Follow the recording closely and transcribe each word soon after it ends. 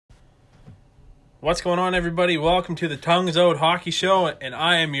What's going on, everybody? Welcome to the Tongues Out Hockey Show, and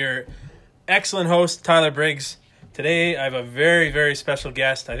I am your excellent host, Tyler Briggs. Today, I have a very, very special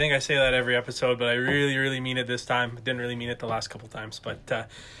guest. I think I say that every episode, but I really, really mean it this time. I didn't really mean it the last couple times, but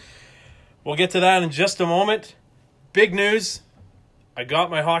we'll get to that in just a moment. Big news. I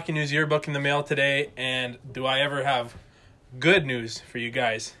got my Hockey News yearbook in the mail today, and do I ever have good news for you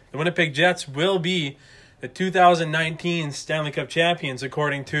guys? The Winnipeg Jets will be the 2019 Stanley Cup champions,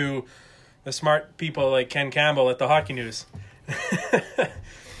 according to the smart people like Ken Campbell at the Hockey News.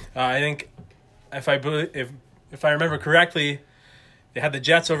 I think if I remember correctly, they had the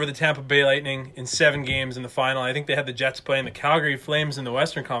Jets over the Tampa Bay Lightning in 7 games in the final. I think they had the Jets playing the Calgary Flames in the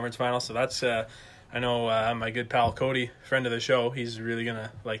Western Conference final. So that's I know my good pal Cody, friend of the show, he's really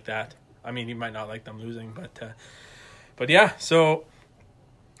gonna like that. I mean, he might not like them losing, but yeah. So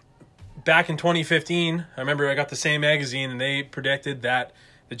back in 2015, I remember I got the same magazine, and they predicted that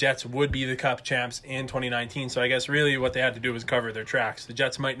the Jets would be the Cup champs in 2019. So I guess really what they had to do was cover their tracks. The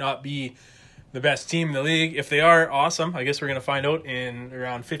Jets might not be the best team in the league. If they are, awesome. I guess we're going to find out in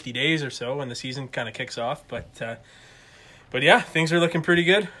around 50 days or so when the season kind of kicks off. But yeah, things are looking pretty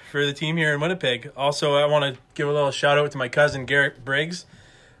good for the team here in Winnipeg. Also, I want to give a little shout out to my cousin Garrett Briggs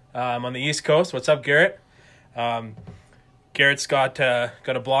on the East Coast. What's up, Garrett? Garrett's got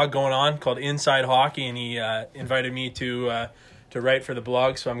a blog going on called Inside Hockey, and he invited me to write for the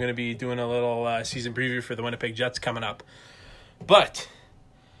blog, so I'm going to be doing a little season preview for the Winnipeg Jets coming up. But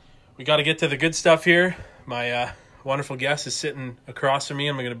we got to get to the good stuff here. My wonderful guest is sitting across from me.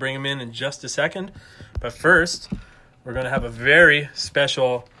 I'm going to bring him in just a second. But first, we're going to have a very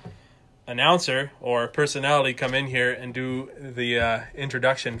special announcer or personality come in here and do the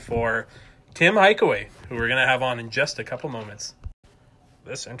introduction for Tim Highkaway, who we're going to have on in just a couple moments.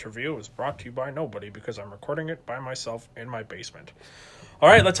 This interview is brought to you by nobody because I'm recording it by myself in my basement. All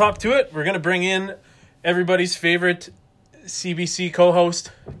right, let's hop to it. We're going to bring in everybody's favorite CBC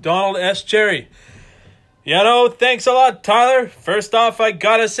co-host, Donald S. Cherry. Thanks a lot, Tyler. First off, I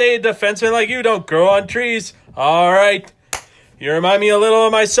got to say, defensemen like you don't grow on trees. All right. You remind me a little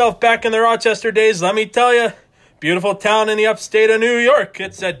of myself back in the Rochester days, let me tell you. Beautiful town in the upstate of New York.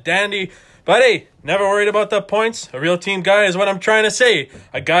 It's a dandy. But hey, never worried about the points. A real team guy is what I'm trying to say.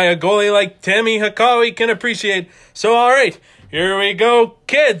 A goalie like Timmy Hickey can appreciate. So all right, here we go,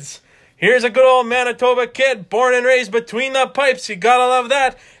 kids. Here's a good old Manitoba kid, born and raised between the pipes. You gotta love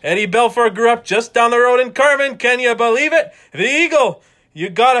that. Eddie Belfour grew up just down the road in Carman. Can you believe it? The Eagle. You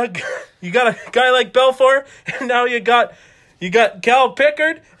got a guy like Belfour, and now you got Cal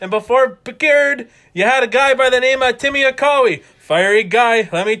Pickard, and before Pickard, you had a guy by the name of Timmy Hickey. Fiery guy,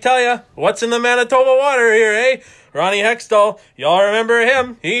 let me tell you. What's in the Manitoba water here, eh? Ronnie Hextall, y'all remember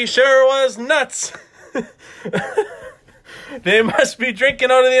him? He sure was nuts. They must be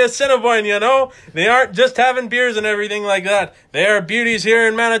drinking out of the Assiniboine, They aren't just having beers and everything like that. They are beauties here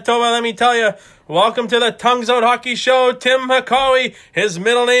in Manitoba, let me tell you. Welcome to the Tongues Out Hockey Show, Tim Hickey. His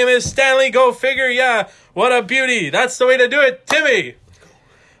middle name is Stanley, go figure, yeah. What a beauty. That's the way to do it, Timmy.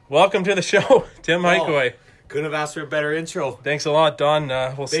 Welcome to the show, Tim Hickey. Couldn't have asked for a better intro. Thanks a lot, Don.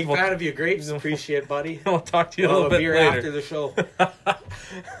 We'll fan of you, Grapes. Appreciate it, buddy. We'll talk to you a little bit later. After the show.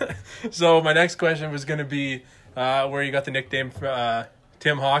 So my next question was going to be where you got the nickname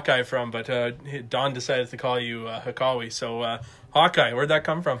Tim Hawkeye from, but Don decided to call you Hickey. So Hawkeye, where'd that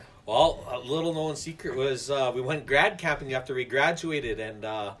come from? Well, a little known secret was we went grad camping after we graduated, and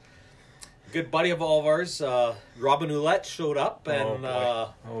a good buddy of all of ours, Robin Ouellette, showed up. And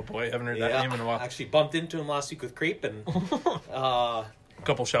oh boy, haven't heard that name in a while. Actually bumped into him last week with Crepe, and a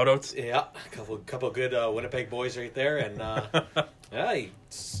couple shout-outs. Yeah, a couple good Winnipeg boys right there, and he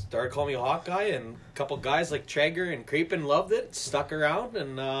started calling me Hawkeye, and a couple guys like Traeger and Crepen loved it, stuck around,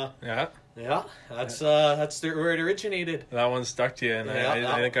 and that's where it originated. That one stuck to you, and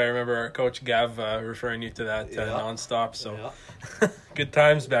I think I remember our coach Gav referring you to that nonstop. So good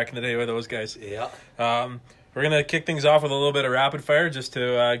times back in the day with those guys. Yeah. We're gonna kick things off with a little bit of rapid fire just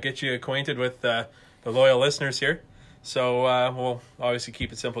to get you acquainted with the loyal listeners here. So we'll obviously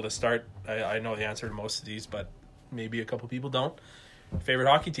keep it simple to start. I know the answer to most of these, but maybe a couple people don't. Favorite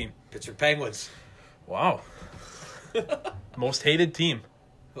hockey team? Pittsburgh Penguins. Wow. Most hated team?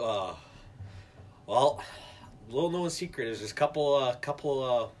 Well, little known secret is there's a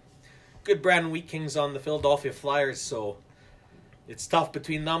couple good Brandon Wheat Kings on the Philadelphia Flyers, so it's tough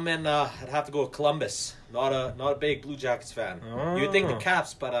between them and I'd have to go with Columbus. Not a big Blue Jackets fan. Oh. You'd think the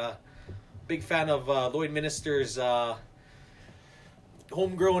Caps, but big fan of Lloyd Minister's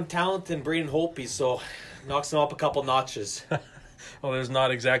homegrown talent and Braden Holtby, so knocks them up a couple notches. Well, there's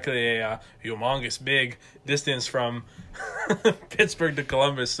not exactly a humongous big distance from Pittsburgh to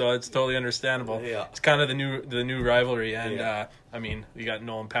Columbus, so it's totally understandable. Yeah. It's kind of the new rivalry, and I mean, you got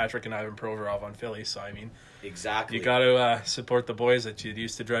Nolan Patrick and Ivan Provorov on Philly, so I mean, exactly. you got to support the boys that you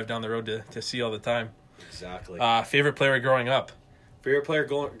used to drive down the road to see all the time. Exactly. Favorite player growing up? Favorite player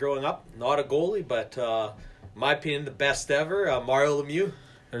growing up? Not a goalie, but in my opinion, the best ever, Mario Lemieux.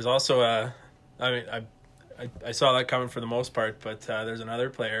 There's also I saw that coming for the most part, but there's another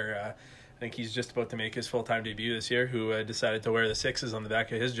player. I think he's just about to make his full-time debut this year, who decided to wear the 6s on the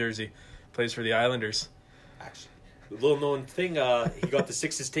back of his jersey. Plays for the Islanders. Actually, little known thing, he got the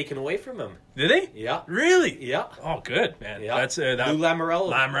 6s taken away from him. Did he? Yeah. Really? Yeah. Oh, good, man. Yeah. That's Lou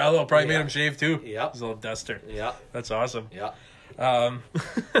Lamoriello. Lamoriello probably made him shave too. Yeah. His little duster. Yeah. That's awesome. Yeah.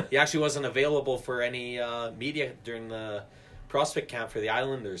 He He actually wasn't available for any media during the prospect camp for the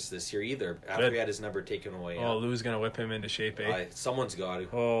Islanders this year either, after Good. he had his number taken away. Oh, Lou's gonna whip him into shape, eh? Someone's got to.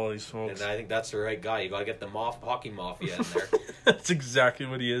 Holy smokes! And I think that's the right guy. You got to get the hockey mafia in there. That's exactly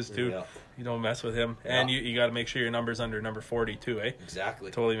what he is too. Yeah. You don't mess with him, and you got to make sure your number's under number 40 too, eh?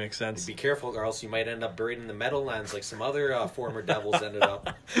 Exactly. Totally makes sense. Be careful, or else you might end up buried in the Meadowlands like some other former Devils ended up.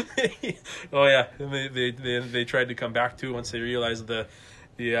 Oh yeah, they tried to come back too once they realized the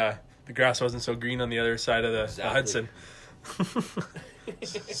grass wasn't so green on the other side of the Hudson.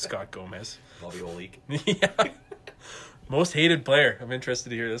 Scott Gomez. Bobby Holik. Yeah. Most hated player. I'm interested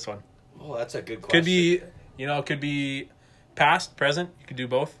to hear this one. Oh, that's a good question. Could be past, present. You could do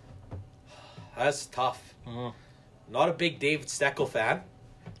both. That's tough. Mm-hmm. Not a big David Steckel fan.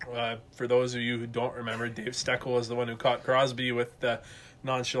 For those of you who don't remember, Dave Steckel was the one who caught Crosby with the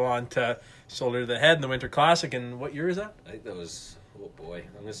nonchalant shoulder to the head in the Winter Classic. And what year is that? I think that was, oh boy,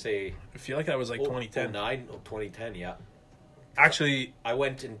 I'm going to say... I feel like that was like 2010. 2010, yeah. Actually... I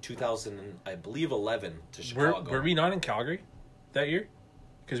went in 2011 to Chicago. Were we not in Calgary that year?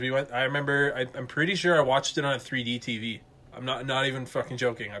 Because we went... I remember... I'm pretty sure I watched it on a 3D TV. I'm not even fucking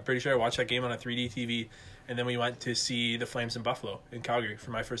joking. I'm pretty sure I watched that game on a 3D TV, and then we went to see the Flames in Buffalo in Calgary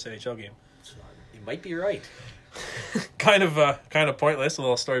for my first NHL game. You might be right. kind of pointless. A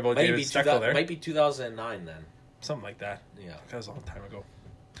little story about David Steckel there. Might be 2009 then. Something like that. Yeah, that was a long time ago.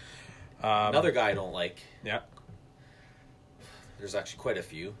 Another guy I don't like. Yeah. There's actually quite a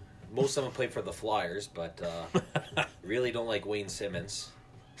few. Most of them played for the Flyers, but really don't like Wayne Simmons.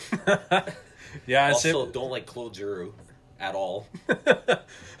 Yeah. Also, don't like Claude Giroux at all.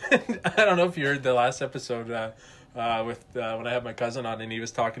 I don't know if you heard the last episode with when I had my cousin on, and he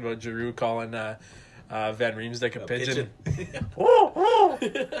was talking about Giroux calling Van Riemsdyk a pigeon.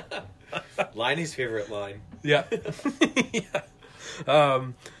 Liney's favorite line. Yeah. Yeah.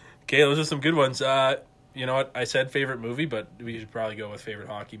 Okay, those are some good ones. You know what? I said favorite movie, but we should probably go with favorite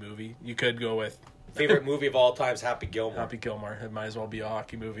hockey movie. You could go with favorite movie of all time is Happy Gilmore. Happy Gilmore. It might as well be a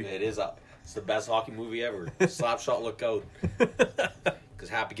hockey movie. It is. It's the best hockey movie ever. Slapshot, look out. Because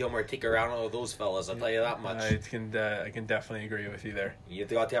Happy Gilmore take around all of those fellas. I'll tell you that much. I can definitely agree with you there. You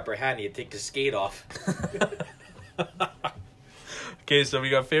got the upper hand. You take the skate off. Okay, so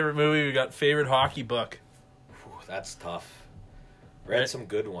we got favorite movie. We got favorite hockey book. Whew, that's tough. Read some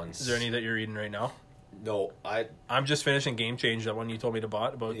good ones. Is there any that you're reading right now? No, I'm just finishing Game Change, that one you told me to buy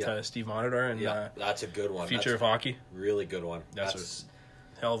about Steve Monitor and that's a good one. Future of Hockey. Really good one. That's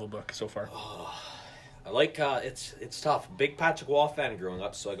a hell of a book so far. I like it's tough. Big Patrick Waugh fan growing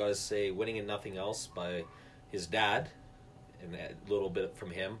up, so I gotta say Winning and Nothing Else by his dad, and a little bit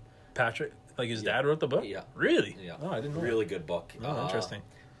from him. Patrick, like his dad wrote the book? Yeah. Really? Yeah. Oh, I didn't know. Really good book. Oh, interesting.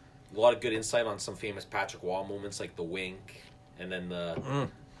 A lot of good insight on some famous Patrick Waugh moments, like the wink, and then the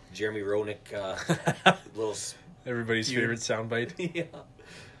Jeremy Roenick little everybody's favorite soundbite. Yeah.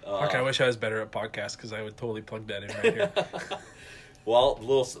 Fuck, I wish I was better at podcasts, because I would totally plug that in right here. Well,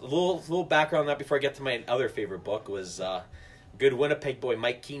 little background on that before I get to my other favorite book was good Winnipeg boy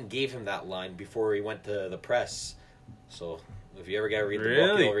Mike Keane gave him that line before he went to the press. So if you ever get to read the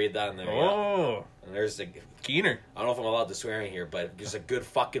book, you'll read that in there. Oh. Yeah. And there's a Keener. I don't know if I'm allowed to swear in here, but there's a good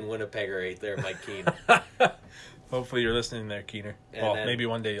fucking Winnipegger right there, Mike Keane. Hopefully you're listening there, Keener. And well, then, maybe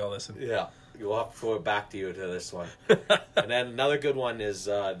one day you'll listen. Yeah. We'll have to go back to you to this one. And then another good one is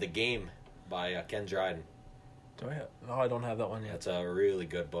The Game by Ken Dryden. I don't have that one yet. That's a really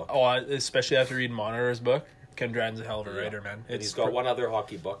good book. Oh, especially after reading Monitor's book. Ken Dryden's a hell of a writer, man. And he's got one other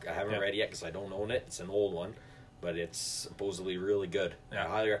hockey book I haven't read yet because I don't own it. It's an old one, but it's supposedly really good. Yeah. I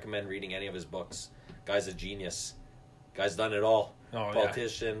highly recommend reading any of his books. Guy's a genius. Guy's done it all.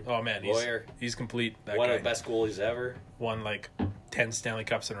 Politician. Oh man, lawyer. He's complete. One of the best goalies ever. Won like 10 Stanley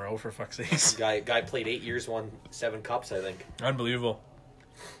Cups in a row, for fuck's sakes. Guy played 8 years, won 7 cups, I think. Unbelievable.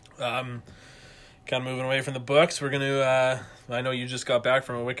 Kind of moving away from the books, we're going to I know you just got back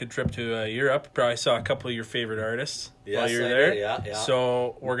from a wicked trip to Europe. Probably saw a couple of your favorite artists while you were there. Yeah.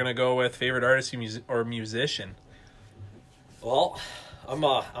 So we're gonna go with favorite artist or musician. Well, I'm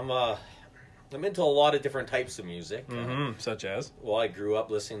into a lot of different types of music. Such as? Well, I grew up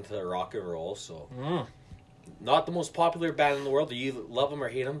listening to rock and roll, so not the most popular band in the world. Do you love them or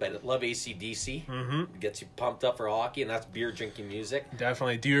hate them? But I love AC/DC. Mm-hmm. Gets you pumped up for hockey, and that's beer drinking music.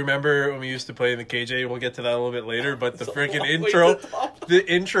 Definitely. Do you remember when we used to play in the KJ? We'll get to that a little bit later. But the freaking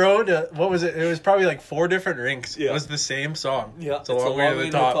intro to what was it? It was probably like 4 different rinks. Yeah. It was the same song. Yeah, it's a long way to the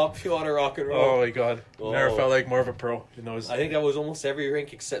top. If you want to rock and roll. Oh my god, never felt like more of a pro in those. I think that was almost every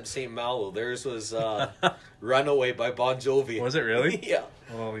rink except St. Malo. Theirs was "Runaway" by Bon Jovi. Was it really? Yeah.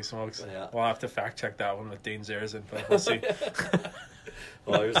 Holy smokes! Yeah. We'll have to fact check that one with Dane Zarazin, but we'll see.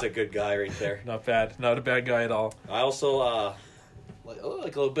 Well, there's a good guy right there. Not bad. Not a bad guy at all. I also like a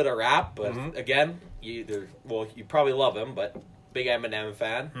little bit of rap, but again, you probably love him, but big Eminem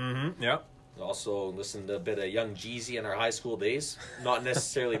fan. Mm-hmm. Yeah. Also listened to a bit of Young Jeezy in our high school days. Not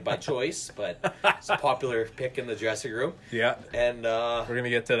necessarily by choice, but it's a popular pick in the dressing room. Yeah. And we're gonna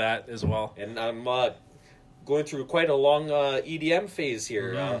get to that as well. And I'm going through quite a long EDM phase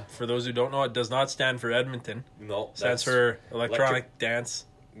here. For those who don't know, it does not stand for Edmonton. No. It stands for electronic dance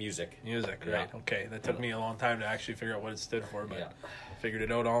music. Music, right. Yeah. Okay. That took me a long time to actually figure out what it stood for, but I figured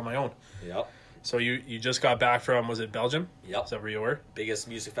it out all on my own. Yep. So you just got back from, was it Belgium? Yep. Is that where you were? Biggest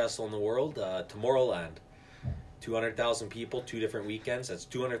music festival in the world, Tomorrowland. 200,000 people, 2 different weekends. That's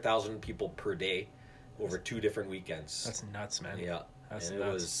 200,000 people per day over 2 different weekends. That's nuts, man. Yeah. That's and nuts.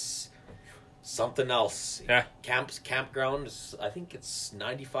 It was something else. Yeah. Campground, I think it's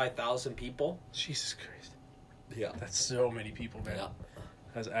 95,000 people. Jesus Christ. Yeah. That's so many people, man. Yeah.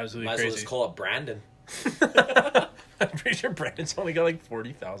 That's absolutely Might crazy. as well just call it Brandon. I'm pretty sure Brandon's only got like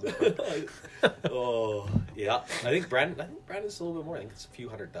 40,000. Oh, yeah. I think Brandon's a little bit more. I think it's a few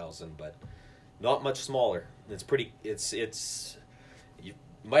 100,000, but not much smaller. It's pretty. It's you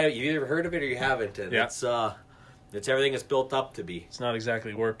either heard of it or you haven't. And it's everything it's built up to be. It's not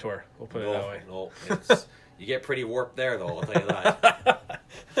exactly Warped Tour. We'll put it that way. No, you get pretty warped there, though. I'll tell you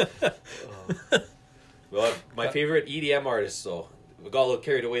that. Well, my favorite EDM artist, though. We got a little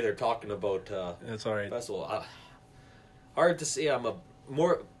carried away there talking about that's all right. festival. Hard to say. I'm on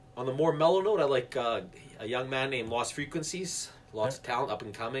the more mellow note. I like a young man named Lost Frequencies. Lots of talent, up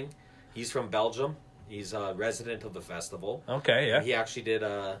and coming. He's from Belgium. He's a resident of the festival. Okay, yeah. He actually did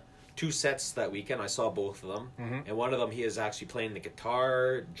 2 sets that weekend. I saw both of them. Mm-hmm. And one of them, he is actually playing the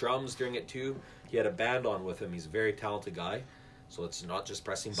guitar, drums during it too. He had a band on with him. He's a very talented guy. So it's not just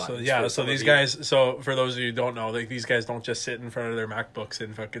pressing buttons. So these guys, for those of you who don't know, these guys don't just sit in front of their MacBooks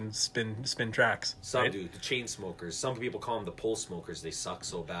and fucking spin tracks. Some do, the chain smokers. Some people call them the pole smokers. They suck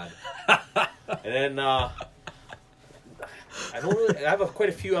so bad. And then I have quite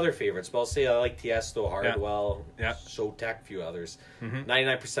a few other favorites, but I'll say I like Tiesto, Hardwell, Showtek, a few others.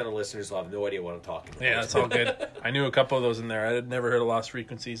 99% of listeners will have no idea what I'm talking about. Yeah, that's all good. I knew a couple of those in there. I had never heard of Lost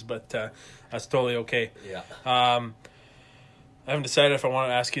Frequencies, but that's totally okay. Yeah. I haven't decided if I want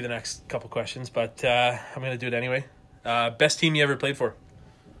to ask you the next couple questions, but I'm going to do it anyway. Best team you ever played for?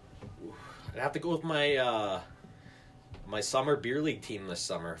 I'd have to go with my my summer beer league team this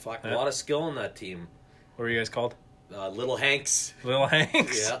summer. A lot of skill in that team. What were you guys called? Little Hanks. Little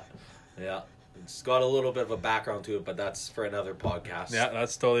Hanks? Yeah. It's got a little bit of a background to it, but that's for another podcast. Yeah,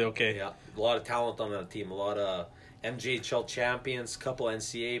 that's totally okay. Yeah, a lot of talent on that team. A lot of MJHL champions, couple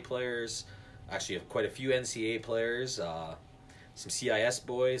NCAA players. Actually, quite a few NCAA players. Some CIS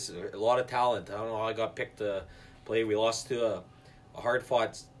boys. A lot of talent. I don't know how I got picked to play. We lost to a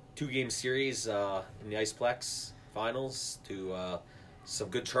hard-fought 2-game series in the Iceplex finals to some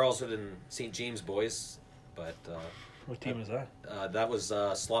good Charleswood and St. James boys. But what team was that? That was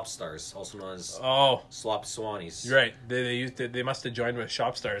Slop Stars, also known as Slop Swannies. You're right. They must have joined with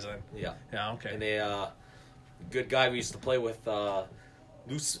Shop Stars then. Yeah. Yeah. Okay. And they good guy we used to play with.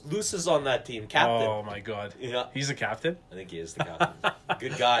 Luce is on that team, captain. Oh my God. Yeah. He's the captain? I think he is the captain.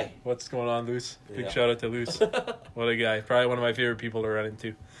 Good guy. What's going on, Luce? Big shout out to Luce. What a guy. Probably one of my favorite people to run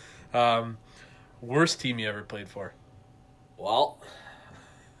into. Worst team you ever played for? Well,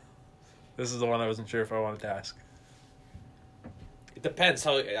 this is the one I wasn't sure if I wanted to ask. It depends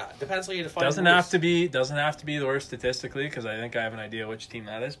how you define. Doesn't have to be the worst statistically, because I think I have an idea which team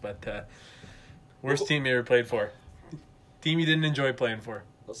that is. But worst team you ever played for? Team you didn't enjoy playing for?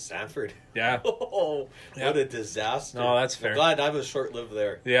 Well, Sanford. Yeah. Oh, what a disaster! No, that's fair. I'm glad I was short-lived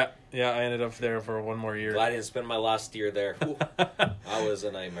there. Yeah. I ended up there for one more year. Glad I didn't spend my last year there. That was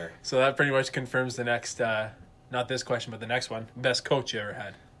a nightmare. So that pretty much confirms the next, not this question, but the next one. Best coach you ever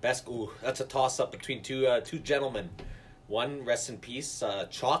had? That's a toss-up between two gentlemen. One, rest in peace,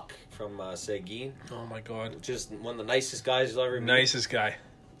 Chalk from Seguin. Oh my God. Just one of the nicest guys you'll ever meet. Nicest guy.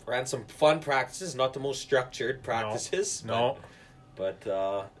 Ran some fun practices, not the most structured practices. No. But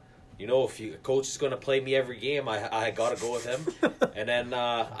if a coach is going to play me every game, I got to go with him. And then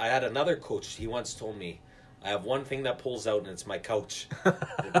I had another coach. He once told me, I have one thing that pulls out, and it's my couch.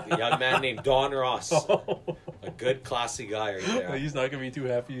 A young man named Don Ross. A good, classy guy right there. He's not going to be too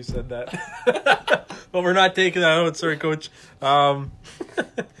happy you said that. But we're not taking that out. Sorry, Coach. I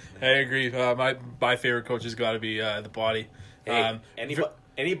agree. My favorite coach has got to be the body. Hey,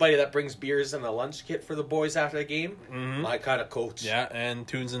 anybody that brings beers and a lunch kit for the boys after the game, my kind of coach. Yeah, and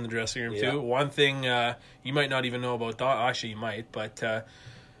tunes in the dressing room too. One thing you might not even know about Don. Actually, you might, but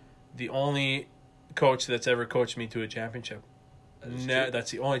the only coach that's ever coached me to a championship.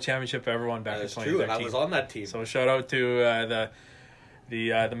 That's the only championship I ever won back in 2013. True, and I was on that team. So shout out to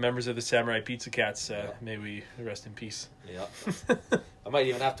the members of the Samurai Pizza Cats. May we rest in peace. Yeah. I might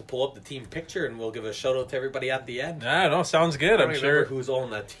even have to pull up the team picture, and we'll give a shout out to everybody at the end. I don't know. Sounds good. I'm sure who's on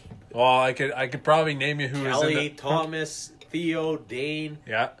that team. Well, I could probably name you who is in Kelly, Thomas, Theo, Dane.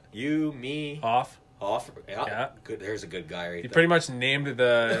 Yeah. You, me. Off. Yeah. Good. There's a good guy right there. He pretty much named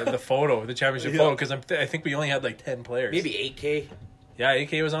the photo, the championship photo, because I think we only had like 10 players. Maybe 8K. Yeah,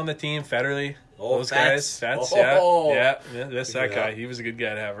 8K was on the team. Federley. Those Fats. guys. Fats, yeah. That guy. He was a good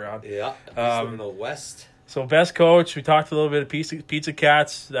guy to have around. Yeah. He's in the West. So best coach, we talked a little bit of Pizza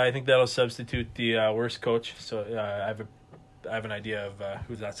Cats. I think that'll substitute the worst coach. So I have an idea of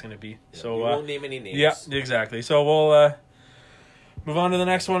who that's going to be. Yeah, so we won't name any names. Yeah, exactly. So we'll move on to the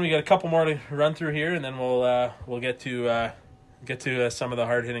next one. We got a couple more to run through here, and then we'll get to some of the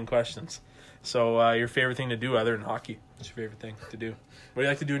hard hitting questions. So your favorite thing to do other than hockey? What's your favorite thing to do? What do you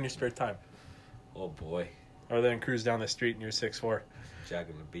like to do in your spare time? Oh boy. Other than cruise down the street and you're 6'4".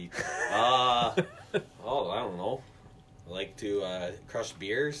 Jacking the beat. I don't know. I like to crush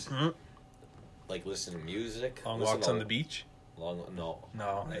beers. Mm-hmm. Like listen to music. Long walks on the beach?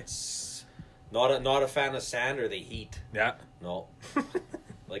 No. It's not a fan of sand or the heat. Yeah. No.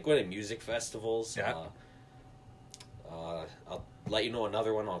 Like going to music festivals. Yeah. I'll let you know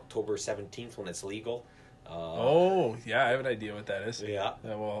another one October 17th when it's legal. I have an idea what that is. Yeah.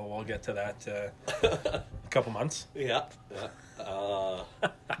 We'll get to that a couple months. Yeah.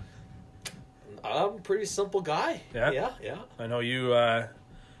 I'm a pretty simple guy. Yeah. I know you. I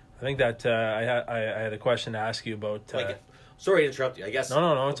think that I had a question to ask you about. Sorry to interrupt you. I guess.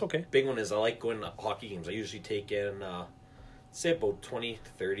 No. It's okay. Big one is I like going to hockey games. I usually take in, say about 20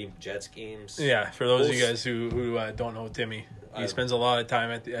 to 30 Jets games. Yeah, for those of you guys who don't know Timmy, he spends a lot of time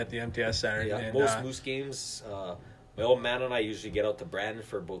at the MTS Center. Yeah, and, most Moose games. My old man and I usually get out to Brandon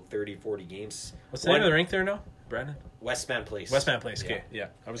for about 30, 40 games. What's the name of the rink there now? Brandon? Westman Place. Okay, yeah.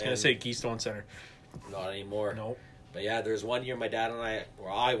 I was going to say Keystone Center. Not anymore. No. But yeah, there's one year my dad and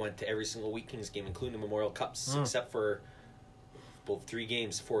I went to every single Vikings game, including the Memorial Cups, except for about 4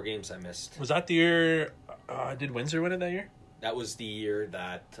 games I missed. Was that the year, did Windsor win it that year? That was the year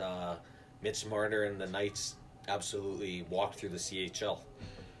that Mitch Marner and the Knights absolutely walked through the CHL.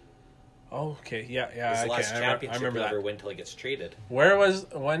 Oh, okay. Yeah. It was the last championship I remember he'll that. ever win until he gets traded.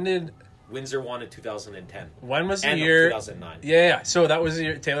 When did... Windsor won in 2010. When was the and year? 2009. Yeah. So that was the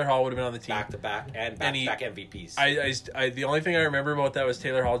year Taylor Hall would have been on the team. Back-to-back and back-to-back MVPs. I the only thing I remember about that was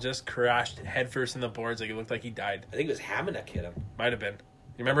Taylor Hall just crashed headfirst in the boards. Like it looked like he died. I think it was Hamannek hit him. Might have been.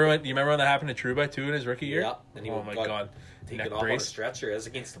 You remember when that happened to Trouba too in his rookie year? Yeah. And he God. Taken off on a stretcher. It was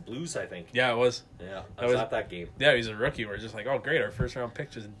against the Blues, I think. Yeah, it was. Yeah, I was at that game. Yeah, he's a rookie. We're just like, oh great, our first round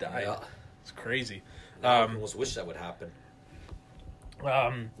pick just died. Yeah. It's crazy. I almost wish that would happen.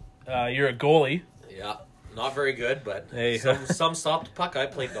 You're a goalie. Yeah, not very good, but hey. some stopped the puck. I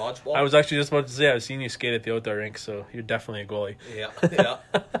played dodgeball. I was actually just about to say I've seen you skate at the outdoor rink, so you're definitely a goalie. Yeah.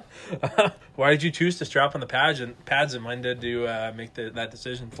 Why did you choose to strap on the pads and when did you make that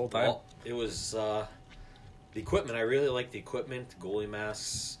decision full time? Well, it was the equipment. I really liked the equipment, goalie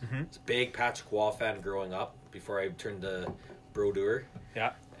masks. Mm-hmm. It's a big Patrick Waugh fan growing up before I turned to Brodeur.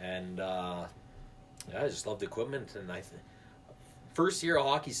 Yeah. And I just loved the equipment. And first year of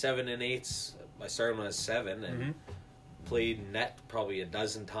hockey, 7 and 8s. I started when I was 7 and played net probably a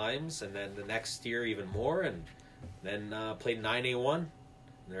dozen times, and then the next year even more, and then played 9A1. And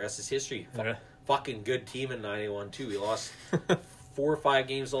the rest is history. Fucking good team in 9A1 too. We lost 4 or 5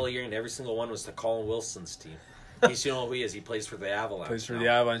 games all year, and every single one was to Colin Wilson's team. In case you know who he is, he plays for the Avalanche. The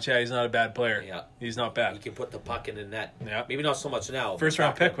Avalanche. Yeah, he's not a bad player. Yeah, he's not bad. He can put the puck in the net. Yeah, maybe not so much now. First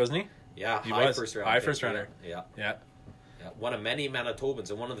round pick, wasn't he? Yeah, he was high first rounder. Yeah. One of many Manitobans,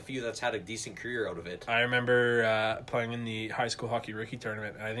 and one of the few that's had a decent career out of it. I remember playing in the high school hockey rookie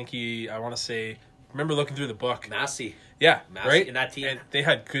tournament. I think I want to say remember looking through the book. Massey. Yeah, Massey right? in that team. And they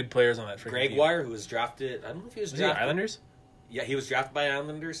had good players on that freaking team. Gregoire, who was drafted... I don't know if he was drafted... he Islanders? Yeah, he was drafted by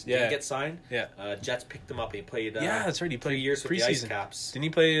Islanders. Yeah. Didn't get signed. Yeah. Jets picked him up. He played... yeah, that's right. He played 3 years with the preseason. Ice Caps. Didn't he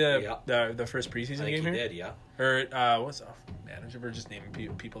play the first preseason I think game he here? did, yeah. Or, we're just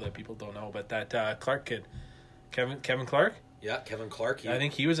naming people that people don't know, but that Clark kid. Kevin Clark? Yeah, Kevin Clark. I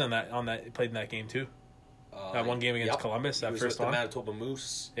think he was on that played in that game too. That one game against Columbus, that he was first with one. the Manitoba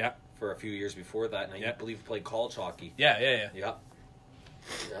Moose. Yeah. For a few years before that, and I believe he played college hockey. Yeah. Yeah.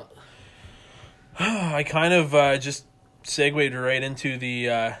 I kind of just segued right into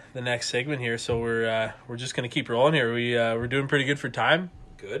the next segment here, so we're just gonna keep rolling here. We're doing pretty good for time.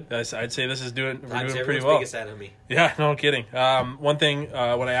 Good. I'd say this is we're doing Time's pretty well. biggest enemy. Yeah, no kidding. One thing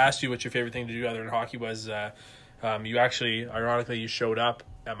when I asked you what your favorite thing to do other than hockey was, you actually, ironically, you showed up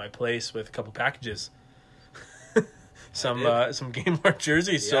at my place with a couple packages. some game worn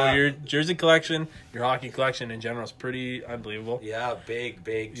jerseys. Yeah. So your jersey collection, your hockey collection in general is pretty unbelievable. Yeah, big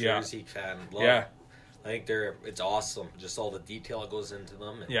jersey fan. Yeah. I think it's awesome. Just all the detail that goes into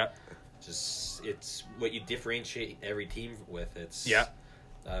them. And just it's what you differentiate every team with. It's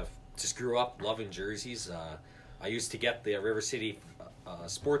just grew up loving jerseys. I used to get the River City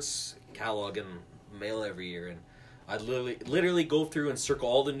sports catalog and mail every year, and I'd literally go through and circle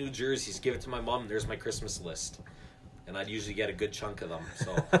all the new jerseys, give it to my mom. There's my Christmas list. And I'd usually get a good chunk of them.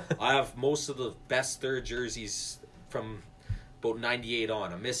 So I have most of the best third jerseys from about 98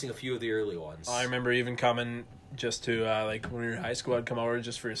 on. I'm missing a few of the early ones. I remember even coming just to, when we were in high school, I'd come over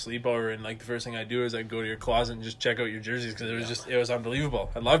just for a sleepover. And, the first thing I'd do is I'd go to your closet and just check out your jerseys because it was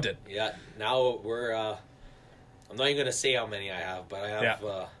unbelievable. I loved it. Yeah. Now we're, I'm not even going to say how many I have, but I have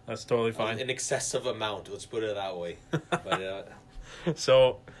that's totally fine. An excessive amount. Let's put it that way. But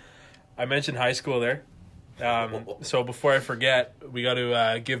So I mentioned high school there. So before I forget, we got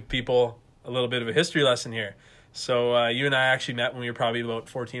to give people a little bit of a history lesson here. So you and I actually met when we were probably about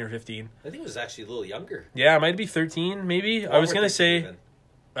 14 or 15. I think it was actually a little younger. Yeah, it might be 13 maybe. I was going to say, even.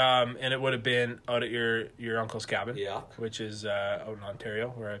 And it would have been out at your uncle's cabin. Yeah. Which is out in Ontario,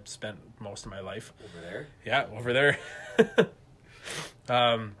 where I've spent most of my life. Over there? Yeah, over there.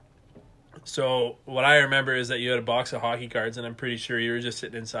 So what I remember is that you had a box of hockey cards, and I'm pretty sure you were just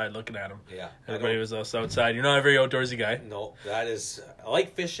sitting inside looking at them. Yeah. Everybody was also outside. You're not a very outdoorsy guy. No, I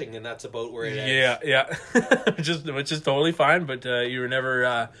like fishing, and that's about where it ends. Yeah. which is totally fine, but you were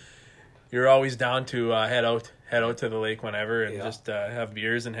never, you were always down to head out to the lake whenever and just have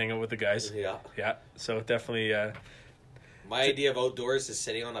beers and hang out with the guys. Yeah. Yeah, so definitely. My idea of outdoors is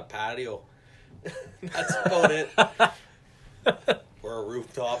sitting on a patio. That's about it. Or a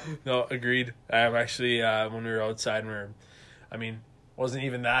rooftop. No, agreed. Actually, when we were outside, wasn't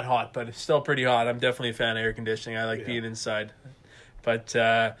even that hot, but it's still pretty hot. I'm definitely a fan of air conditioning. I like being inside. But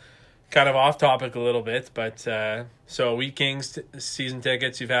kind of off topic a little bit, but so Wheat Kings season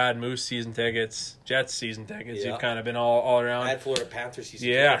tickets you've had, Moose season tickets, Jets season tickets. You've kind of been all around. I had Florida Panthers season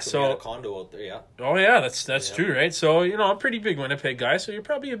tickets. So we had a condo out there. Yeah. Oh yeah, that's true, right? So I'm a pretty big Winnipeg guy. So you're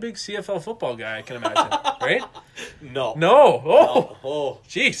probably a big CFL football guy, I can imagine, right? No. Oh,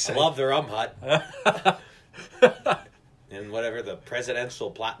 jeez. I love the Rum Hut. And whatever, the Presidential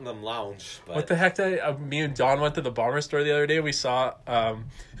Platinum Lounge. But... What the heck? Me and Don went to the Bomber store the other day. We saw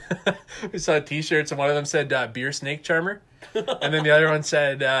T-shirts, and one of them said "Beer Snake Charmer," and then the other one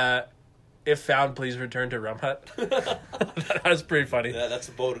said, "If found, please return to Rum Hut." That was pretty funny. Yeah, that's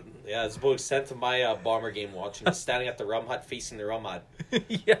about extent of my Bomber game watching. Just standing at the Rum Hut, facing the Rum Hut.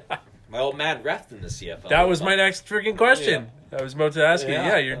 Yeah. My old man refed in the CFL. That was my next freaking question. Yeah. I was about to ask you.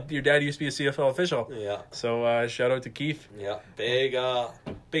 Yeah, your dad used to be a CFL official. Yeah. So shout out to Keith. Yeah,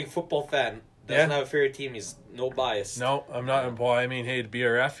 big football fan. Doesn't have a favorite team. He's no bias. No, I'm not. Well, hey, to be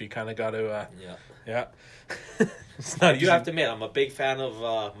a ref, you kind of got to. Yeah. It's not. You have to admit, I'm a big fan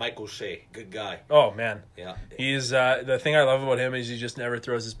of Mike O'Shea. Good guy. Oh man. Yeah. He's the thing I love about him is he just never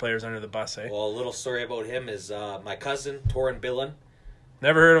throws his players under the bus. Well, a little story about him is my cousin Torin Billen.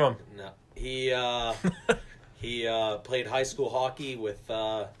 Never heard of him. No, he played high school hockey with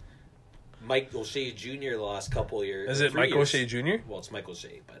Mike O'Shea Jr. the last couple of years. Is it Mike O'Shea Jr.? Well, it's Mike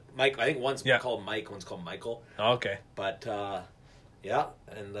O'Shea, but Mike. I think one's called Mike, one's called Michael. Oh, okay. But got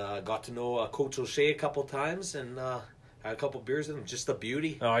to know Coach O'Shea a couple times and had a couple beers with him. Just a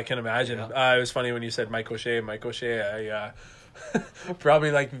beauty. Oh, I can imagine. Yeah. It was funny when you said Mike O'Shea. Mike O'Shea, I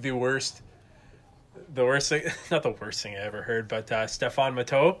probably like the worst thing, not the worst thing I ever heard, but Stefan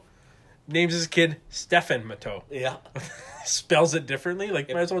Matteau names his kid Stefan Matteau. Yeah. Spells it differently. Might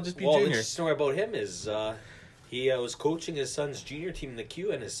as well just be Junior. The story about him is He was coaching his son's junior team in the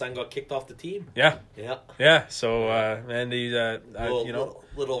Q, and his son got kicked off the team. Yeah. Yeah. Yeah. So, and he's,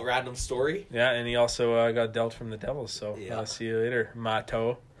 little random story. Yeah, and he also got dealt from the Devils. So, see you later,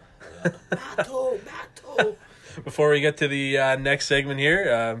 Mato. Yeah. Mato. Before we get to the next segment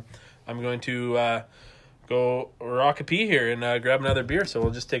here, I'm going to go rock a pee here and grab another beer. So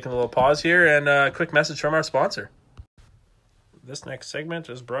we'll just take a little pause here and a quick message from our sponsor. This next segment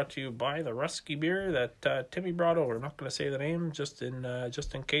is brought to you by the Rusky beer that Timmy brought over. I'm not going to say the name just in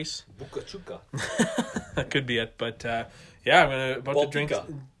case. Buka Chuka. That could be it, but I'm about to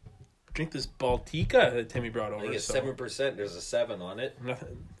drink this Baltica that Timmy brought over. I think it's 7%. There's a 7 on it.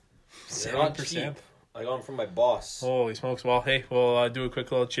 7%. I got them from my boss. Holy smokes! Well, hey, we'll do a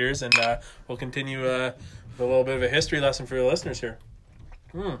quick little cheers and we'll continue with a little bit of a history lesson for the listeners here.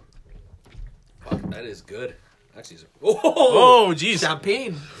 Fuck, that is good. Actually, jeez.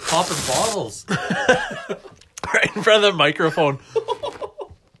 Champagne. Popping bottles. Right in front of the microphone.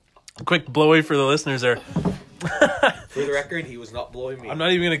 Quick blowy for the listeners there. For the record, he was not blowing me. I'm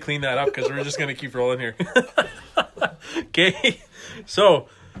not even going to clean that up because we're just going to keep rolling here. Okay, so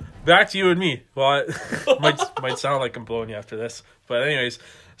back to you and me. Well, it might sound like I'm blowing you after this. But anyways,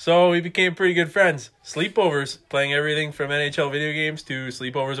 so we became pretty good friends. Sleepovers, playing everything from NHL video games to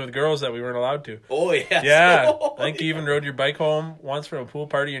sleepovers with girls that we weren't allowed to. Oh, yes. Yeah. I think you even rode your bike home once from a pool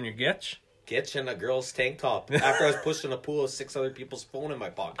party in your Gitch. Gitch and a girl's tank top. After I was pushing a pool of 6 other people's phone in my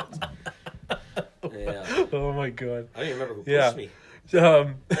pockets. Yeah. Oh, my God. I don't even remember who pushed me.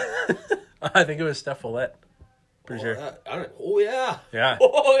 I think it was Steph Follett. Pretty sure. Yeah. Yeah.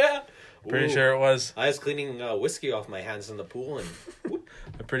 Oh, yeah. Pretty sure it was. I was cleaning whiskey off my hands in the pool, and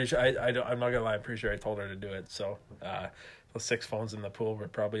I'm pretty sure. I'm not gonna lie. I'm pretty sure I told her to do it. So, those 6 phones in the pool were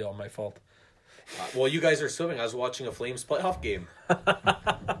probably all my fault. While you guys are swimming, I was watching a Flames playoff game.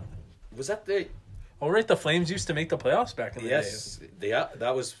 Was that the? Oh, right. The Flames used to make the playoffs back in the day. Yes. Yeah,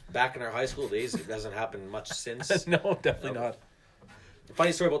 that was back in our high school days. It hasn't happened much since. No, definitely not.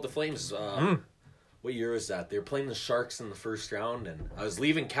 Funny story about the Flames. What year was that? They were playing the Sharks in the first round, and I was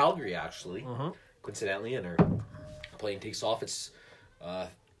leaving Calgary, actually, coincidentally, and our plane takes off. It's, I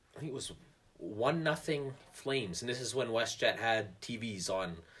think it was 1-0 Flames, and this is when WestJet had TVs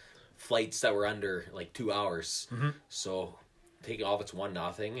on flights that were under, 2 hours. So, taking off, it's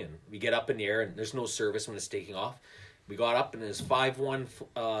 1-0, and we get up in the air, and there's no service when it's taking off. We got up, and it's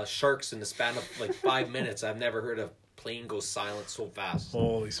 5-1 Sharks in the span of, 5 minutes. I've never heard a plane go silent so fast.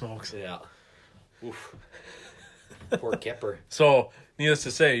 Holy smokes. Yeah. Oof. Poor Kipper. So, needless to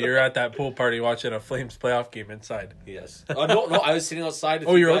say, you're at that pool party watching a Flames playoff game inside. Yes. Oh, no, I was sitting outside.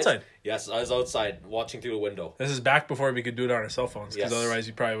 Oh, you're outside? Yes, I was outside watching through the window. This is back before we could do it on our cell phones, because otherwise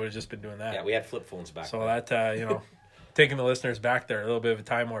you probably would have just been doing that. Yeah, we had flip phones back then. So that, taking the listeners back there, a little bit of a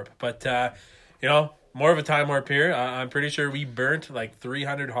time warp. But, more of a time warp here. I'm pretty sure we burnt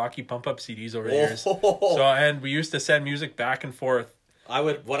 300 hockey pump-up CDs over the years. So, and we used to send music back and forth.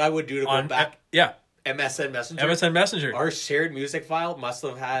 What I would do to go back... MSN Messenger. MSN Messenger. Our shared music file must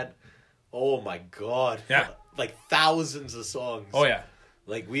have had, oh my God. Yeah. Thousands of songs. Oh, yeah.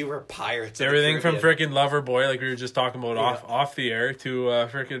 We were pirates. Everything from freaking Lover Boy, like we were just talking about off the air, to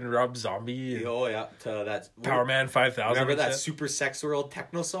freaking Rob Zombie. Oh, yeah. To that. Power Man 5000. Remember that Super Sex World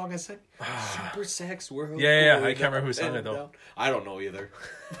techno song I sang? Super Sex World. Yeah. I can't remember who sang it, though. Down. I don't know either.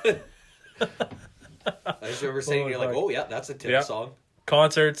 I just remember saying, you're like, oh, yeah, that's a Tim song.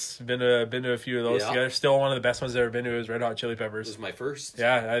 Concerts, been to a few of those together. Still one of the best ones I've ever been to is Red Hot Chili Peppers. This was my first.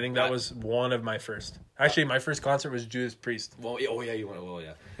 Yeah, I think that was one of my first. Actually, my first concert was Judas Priest. Well, oh yeah, you went. Oh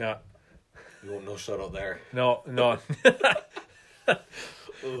yeah. Yeah. You won't no shout out there. No.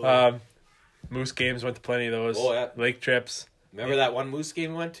 Moose games, went to plenty of those. Oh yeah. Lake trips. Remember that one Moose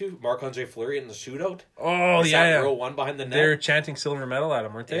game we went to? Marc-Andre Fleury in the shootout? Oh, yeah. Row one behind the net. They were chanting silver medal at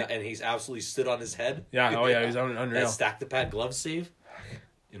him, weren't they? Yeah, and he's absolutely stood on his head. Yeah, he was unreal. That stack the pad glove save.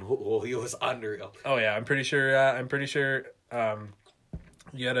 And he was unreal. Oh, yeah, I'm pretty sure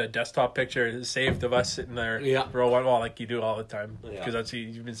you had a desktop picture saved of us sitting there row one, like you do all the time. Because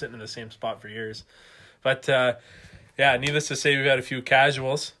you've been sitting in the same spot for years. But, needless to say, we've had a few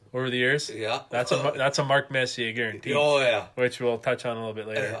casuals over the years. Yeah. That's a Mark Messier guarantee. Oh, yeah. Which we'll touch on a little bit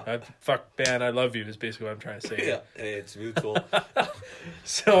later. Yeah. Fuck, man, I love you is basically what I'm trying to say. Yeah, it's mutual.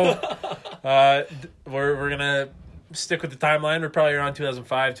 So, we're going to stick with the timeline. We're probably around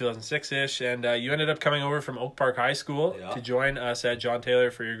 2005, 2006-ish. And you ended up coming over from Oak Park High School to join us at John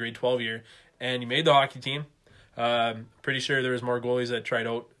Taylor for your grade 12 year. And you made the hockey team. Pretty sure there was more goalies that tried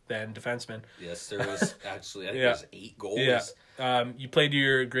out than defensemen. Yes, there was actually. I think there was 8 goalies. Yeah. You played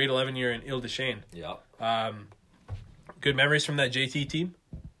your grade 11 year in Ile-des-Chênes. Yeah. Good memories from that JT team?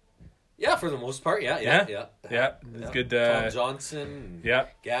 Yeah, for the most part. Yeah. It's good. Tom Johnson. Yeah.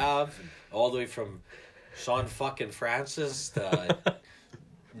 Gav, all the way from Sean fucking Francis to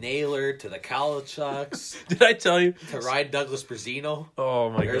Naylor to the Kalachucks. Did I tell you? To Ryan Douglas Brazino. Oh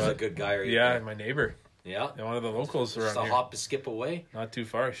my god. There's a good guy right there. Yeah, my neighbor. Yeah. One of the locals around here. Just a hop, a skip away. Not too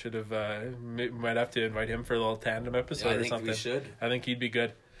far. Should have, might have to invite him for a little tandem episode or something. I think we should. I think he'd be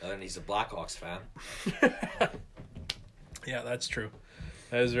good. And he's a Blackhawks fan. Yeah, that's true.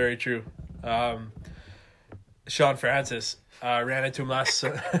 That is very true. Sean Francis, ran into him last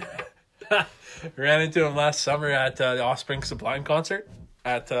summer at the Offspring Sublime concert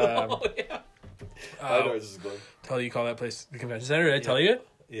at oh yeah. I know where this is going. Tell you call that place the convention center. Did I tell you?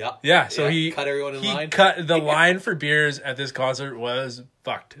 Yeah. So he cut everyone in line. Cut the line for beers at this concert was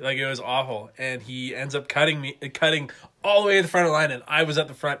fucked. Like it was awful, and he ends up cutting all the way to the front of the line, and I was at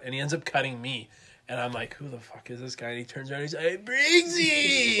the front, and he ends up cutting me. And I'm like, who the fuck is this guy? And he turns around and he's like, hey,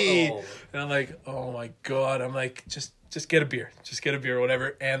 Briggsy! Oh. And I'm like, oh my god. I'm like, just get a beer. Just get a beer or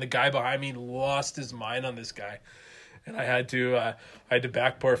whatever. And the guy behind me lost his mind on this guy. And I had to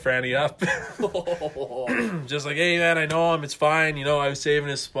back poor Franny up. Just like, hey man, I know him, it's fine. You know, I was saving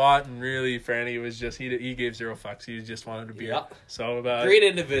his spot, and really Franny was just he gave zero fucks. He just wanted a beer. Yeah. So great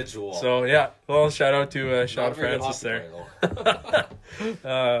individual. So yeah. Well, shout out to Sean Francis there.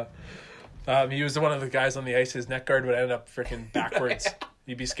 He was one of the guys on the ice. His neck guard would end up freaking backwards.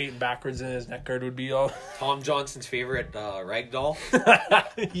 He'd be skating backwards, and his neck guard would be all. Tom Johnson's favorite ragdoll.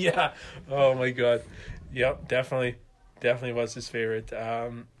 Yeah. Oh my god. Yep. Definitely was his favorite.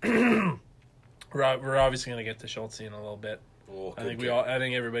 We're obviously gonna get to Schultz in a little bit. Oh, I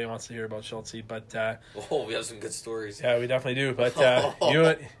think everybody wants to hear about Schultz, but we have some good stories. Yeah, we definitely do. But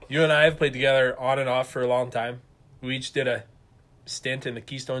you and I have played together on and off for a long time. We each did a stint in the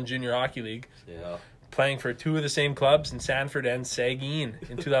Keystone Junior Hockey League. Yeah. Playing for two of the same clubs in Sanford and Saugeen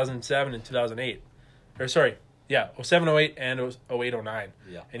in 2007 and 2008. 07-08 and 08-09.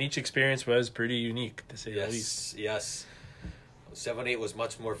 Yeah. And each experience was pretty unique, to say the least. Yes. 7-8 was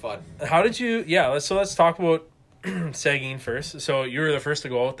much more fun. How did you... Yeah, let's talk about Saugeen first. So you were the first to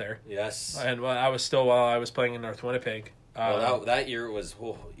go out there. Yes. And I was still while I was playing in North Winnipeg. Well, that year was...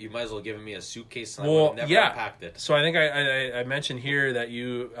 you might as well give me a suitcase and I would have never unpacked it. So I think I mentioned here that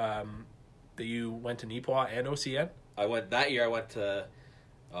you went to Neepawa and OCN. That year I went to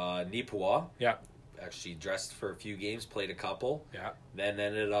Neepawa. Yeah. Actually dressed for a few games, played a couple. Yeah. Then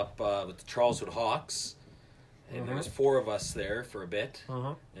ended up with the Charleswood Hawks. And there was 4 of us there for a bit.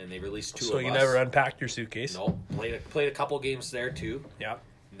 And they released 2 of us. So you never unpacked your suitcase? No. Played a couple games there too. Yeah.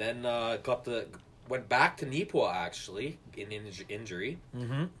 Then went back to Neepawa actually in injury.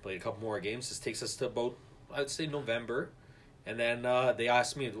 Played a couple more games. This takes us to about, I'd say, November. And then they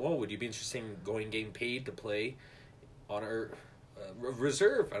asked me, would you be interested in getting paid to play on our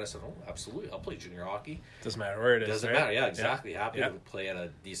reserve? And I said, absolutely. I'll play junior hockey. Doesn't matter where it is. Doesn't matter. Yeah, exactly. Happy to play at a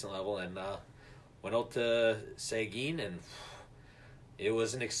decent level. And went out to Saugeen, and it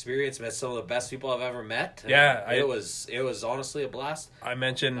was an experience. Met some of the best people I've ever met. It was honestly a blast. I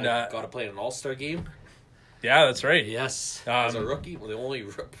mentioned got to play in an all-star game. Yeah, that's right. Yes, as a rookie,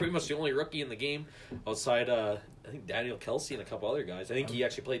 pretty much the only rookie in the game outside. I think Daniel Kelsey and a couple other guys. I think he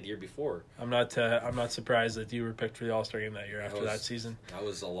actually played the year before. I'm not surprised that you were picked for the All-Star game that year after that season. That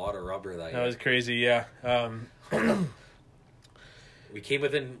was a lot of rubber that year. That was crazy. Yeah. We came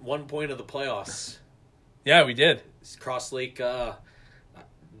within 1 point of the playoffs. Yeah, we did. Cross Lake,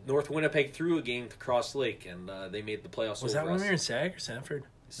 North Winnipeg threw a game to Cross Lake, and they made the playoffs. Was that when we were in Sag or Sanford?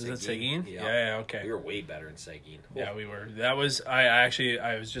 Was that Saugeen? Yeah, okay. We were way better in Saugeen. Yeah, we were. That was I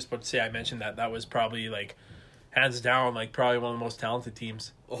was just about to say, I mentioned that was probably like hands down like probably one of the most talented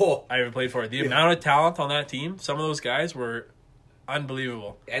teams I ever played for. The amount of talent on that team, some of those guys were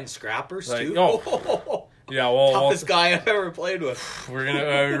unbelievable. And scrappers too. Yeah, toughest guy I've ever played with. We're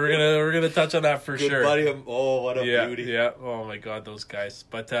gonna touch on that for Good sure. Buddy, what a beauty! Yeah. Oh my God, those guys.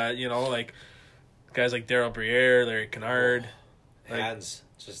 But like guys like Daryl Briere, Larry Kennard, hands,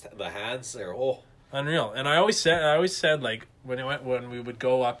 just the hands. They're unreal. And I always said like when we would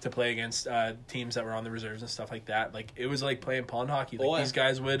go up to play against teams that were on the reserves and stuff like that, like it was like playing pond hockey. Like these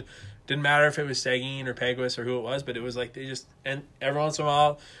guys didn't matter if it was Saugeen or Peguis or who it was, but it was like and every once in a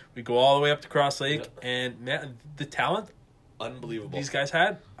while we go all the way up to Cross Lake, and man, the talent, unbelievable. These guys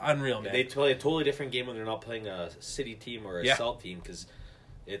had unreal, man. They play a totally different game when they're not playing a city team or a South team, because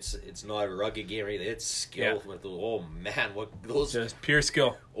it's not a rugged game, right? It's skill with just pure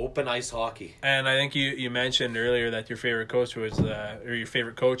skill, open ice hockey. And I think you mentioned earlier that your favorite coach was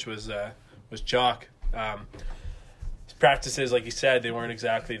Chalk. practices, like you said, they weren't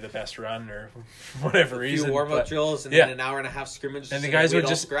exactly the best run or whatever reason. A few warm-up drills and then an hour and a half scrimmage. And the guys would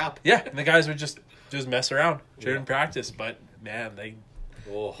just scrap. Yeah, and the guys would just mess around during practice. But man, they,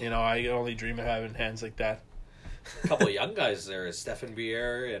 I only dream of having hands like that. A couple of young guys there, Stefan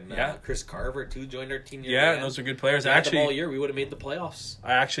Briere and Chris Carver too joined our team. Yeah, and those are good players. Actually, all year we would have made the playoffs.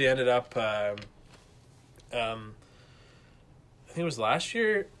 I actually ended up. I think it was last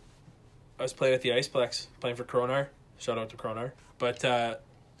year. I was playing at the Iceplex, playing for Kronar. Shout out to Kronar. But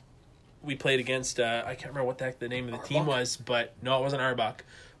we played against, I can't remember what the heck the name of the team was, but no, it wasn't Arbach.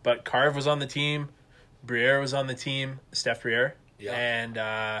 But Carve was on the team, Briere was on the team, Steph Briere. Yeah. And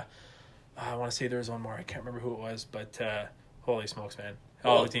I want to say there was one more. I can't remember who it was, but holy smokes, man.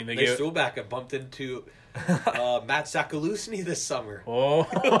 The team. They threw back and bumped into Matt Zakalusny this summer.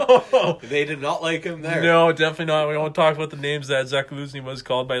 Oh. They did not like him there. No, definitely not. We won't talk about the names that Zakalusny was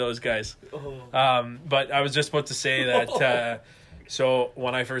called by those guys. But I was just about to say that so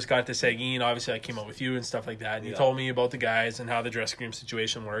when I first got to Seguin, obviously I came up with you and stuff like that. And you told me about the guys and how the dressing room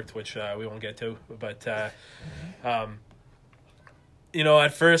situation worked, which we won't get to. But,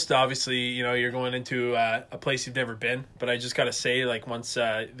 at first, obviously, you're going into a place you've never been. But I just got to say, like, once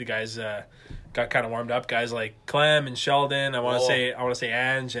the guys got kind of warmed up, guys like Clem and Sheldon, I want to say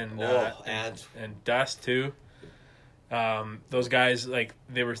Ange and Dust too. Those guys, like,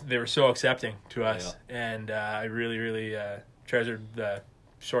 they were so accepting to us, and I really, really treasured the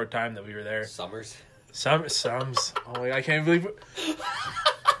short time that we were there. Sums. Oh, I can't believe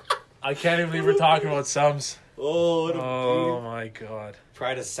we're talking about Sums. Oh my God!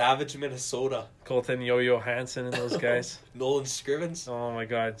 Pride of Savage, Minnesota. Colton Yo-Yo Hansen and those guys. Nolan Scrivens. Oh my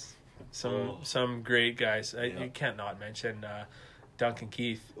God! Some great guys. You can't not mention Duncan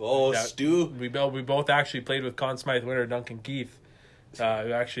Keith. Stu. We both actually played with Conn Smythe winner Duncan Keith. Who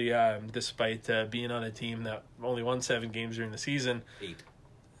actually, despite being on a team that only won 7 games during the season.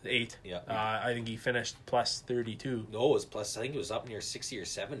 8. Yeah. I think he finished plus 32. No, it was plus. I think it was up near 60 or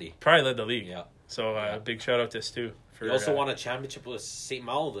 70. Probably led the league. Yeah. So big shout out to Stu. He also won a championship with St.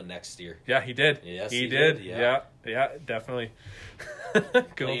 Malo the next year. Yeah, he did. Yes, he did. Yeah, definitely.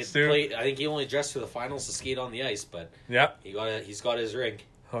 Go Stu. I think he only dressed for the finals to skate on the ice, but he's got his ring.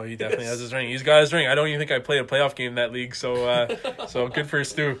 Oh, he definitely has his ring. He's got his ring. I don't even think I played a playoff game in that league, so so good for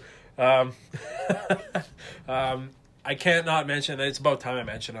Stu. I can't not mention that it's about time I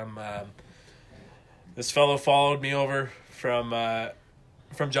mention him. This fellow followed me over from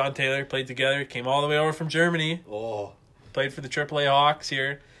John Taylor, played together, came all the way over from Germany. Played for the AAA Hawks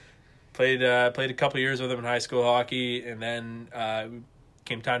here. Played a couple years with him in high school hockey, and then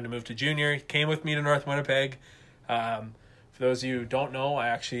came time to move to junior. He came with me to North Winnipeg. For those of you who don't know,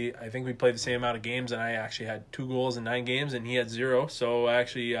 I think we played the same amount of games, and I actually had 2 goals in 9 games, and he had 0. So I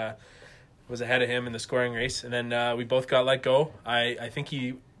actually was ahead of him in the scoring race, and then we both got let go. I think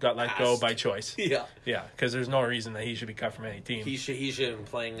he got let go by choice. Yeah, because there's no reason that he should be cut from any team. He should have been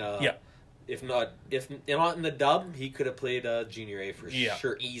playing. If not in the dub, he could have played Junior A for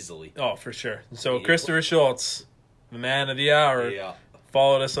sure, easily. Oh, for sure. So Christopher Schultz, the man of the hour,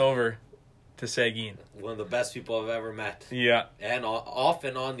 followed us over to Seguin. One of the best people I've ever met. Yeah, and off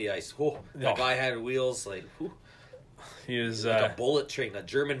and on the ice. That guy had wheels like. He was like a bullet train, a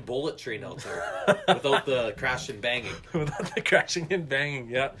German bullet train out there, without the crashing and banging. Without the crashing and banging,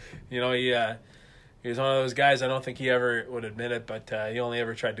 yeah. He was one of those guys. I don't think he ever would admit it, but he only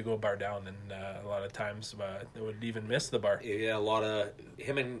ever tried to go a bar down, and a lot of times they would even miss the bar. Yeah, a lot of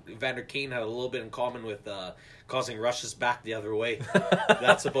him and Vander Kane had a little bit in common with causing rushes back the other way.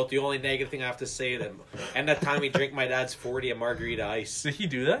 That's about the only negative thing I have to say. And that time he drank my dad's 40 at Margarita Ice. Did he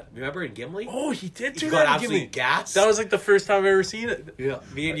do that? Remember in Gimli? Oh, he did do that. He got absolutely gassed. That was like the first time I've ever seen it. Yeah,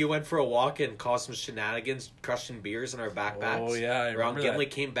 me and you went for a walk and caused some shenanigans, crushing beers in our backpacks. Oh yeah, I remember Gimli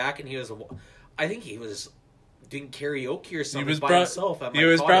that. came back and I think he was doing karaoke or something by himself at my He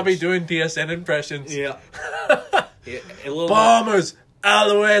was cottage. Probably doing TSN impressions. Yeah. Bombers,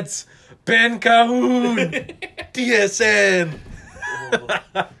 Alouettes, Ben Cahoon, TSN.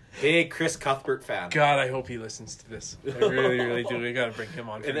 Big Chris Cuthbert fan. God, I hope he listens to this. I really, really do. We got to bring him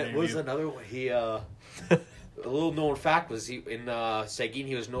on. And it was another one. A little known fact was in Seguin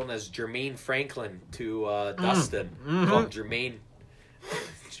he was known as Jermaine Franklin to Dustin. Called Jermaine.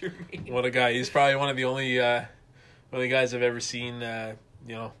 What a guy! He's probably one of the only guys I've ever seen.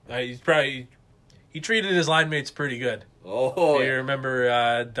 He treated his line mates pretty good. Oh, you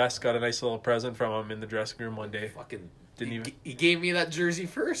remember Dust got a nice little present from him in the dressing room one day. He gave me that jersey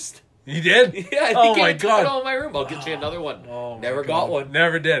first. He did? Yeah. Oh my God! It out of my room. I'll get you another one. Oh, never got one.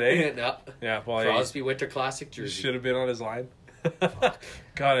 Never did, eh? No. Yeah. Well, Crosby Winter Classic jersey. Should have been on his line. God,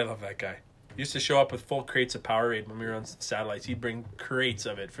 I love that guy. used to show up with full crates of Powerade when we were on satellites. He'd bring crates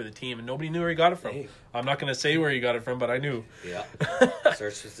of it for the team, and nobody knew where he got it from. Hey. I'm not going to say where he got it from, but I knew. Yeah.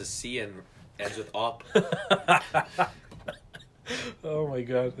 Starts with the C and ends with op. Oh my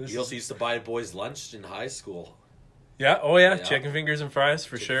God. He also used to buy boys lunch in high school. Yeah. Oh yeah. Chicken fingers and fries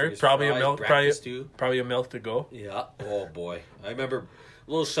for sure. Probably fries, a milk. Probably a milk to go. Yeah. Oh boy. I remember.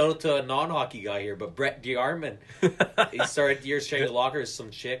 A little shout out to a non-hockey guy here, but Brett DeArmond. He started the year sharing lockers with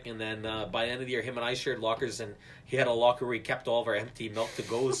some chick, and then by the end of the year, him and I shared lockers, and he had a locker where he kept all of our empty milk to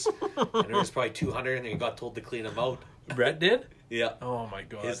goes, and there was probably 200, and he got told to clean them out. Brett did? Yeah. Oh my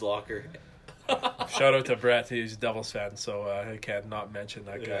God. His locker. Shout out to Brett. He's a Devils fan, so I can't not mention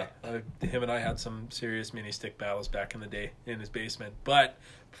that guy. Him and I had some serious mini stick battles back in the day in his basement. But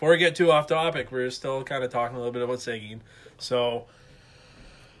before we get too off topic, we're still kind of talking a little bit about Seguin. So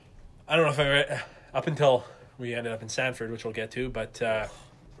I don't know if I read up until we ended up in Sanford, which we'll get to, but rather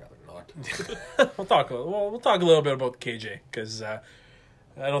not. we'll talk a little bit about KJ, because I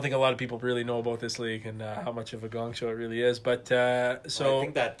don't think a lot of people really know about this league and how much of a gong show it really is. But I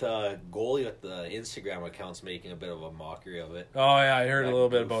think that goalie with the Instagram account's making a bit of a mockery of it. Oh yeah, I heard a little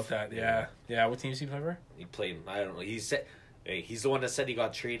bit about that. Yeah. What teams he play for? He played. I don't know. He said he's the one that said he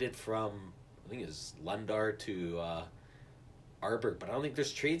got traded from, I think it was Lundar to Arberg, but I don't think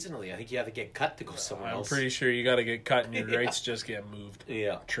there's trades in the league. I think you have to get cut to go somewhere else. I'm pretty sure you got to get cut and your rights just get moved.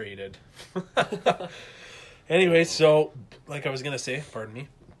 Yeah. Traded. Anyway, so like I was gonna say, pardon me,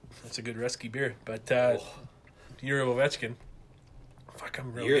 that's a good rescue beer. But Yuri Ovechkin, fuck,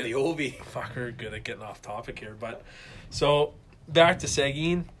 I'm real. You're the Ovi. Fuck, we're good at getting off topic here. But so back to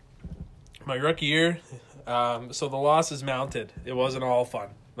Seguin, my rookie year. So the losses mounted. It wasn't all fun.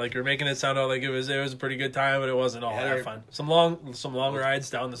 Like you're making it sound out like it was a pretty good time, but it wasn't all that fun. Some long rides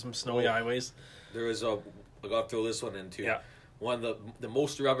down to some snowy highways. There was I got to throw this one in too. Yeah. One of the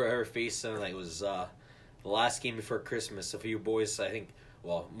most rubber I ever faced, and it was the last game before Christmas. A few boys, I think,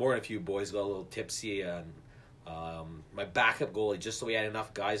 well, more than a few boys got a little tipsy, and my backup goalie, just so we had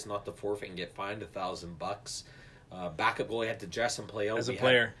enough guys not to forfeit and get fined $1,000. Backup goalie had to dress and play out. As a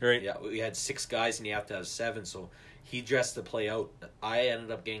player, right? Yeah, we had 6 guys, and you have to have 7, so he dressed to play out. I ended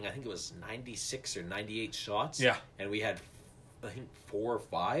up getting, I think it was 96 or 98 shots. Yeah. And we had, I think, 4 or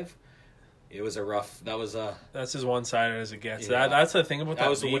 5. It was a rough. That's as one-sided as it gets. Yeah. That's the thing about that. That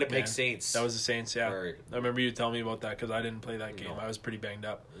was the Winnipeg Saints. That was the Saints, yeah. I remember you telling me about that because I didn't play that game. No. I was pretty banged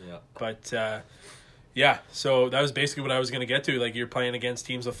up. Yeah. But, yeah, so that was basically what I was going to get to. Like, you're playing against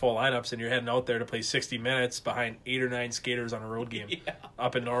teams with full lineups, and you're heading out there to play 60 minutes behind 8 or 9 skaters on a road game. Yeah.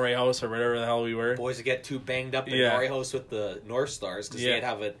 Up in Norway House or whatever the hell we were. Boys would get too banged up in Norway House with the North Stars because they'd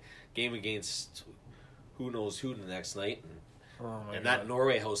have a game against who knows who the next night. And that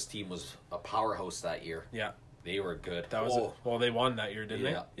Norway House team was a powerhouse that year. Yeah. They were good. That was well, they won that year, didn't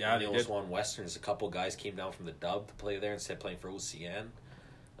they? Yeah, they almost won Westerns. A couple guys came down from the Dub to play there instead of playing for OCN.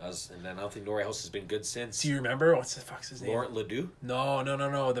 And then I don't think Norway House has been good since. Do you remember what's the fuck's his name? Laurent Ledoux?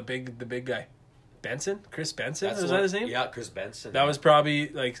 No. The big guy. Benson? Chris Benson? Was that his name? Yeah, Chris Benson. That was probably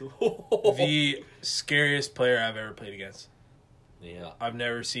like the scariest player I've ever played against. Yeah. I've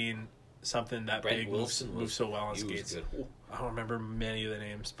never seen something that Brent big Wilson move so well on skates. I don't remember many of the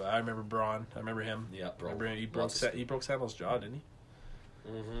names, but I remember Braun. I remember him. Yeah, Braun. He broke Samuel's jaw, didn't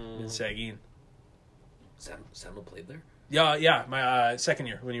he? Mm-hmm. In Seguin. Samuel played there? Yeah. My second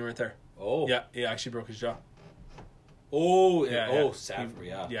year when you were there. Oh. Yeah, he actually broke his jaw. Oh, Samuel,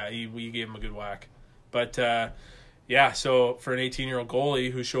 yeah. Yeah, we gave him a good whack. But, so for an 18-year-old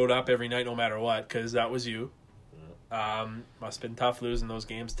goalie who showed up every night no matter what, because that was you, must have been tough losing those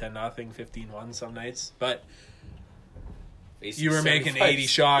games 10-0, 15-1 some nights. But you were making 80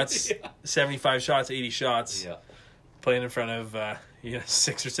 shots, 75 shots, 80 shots, playing in front of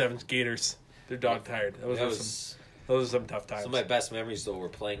 6 or 7 skaters. They're dog tired. Those are some tough times. Some of my best memories, though, were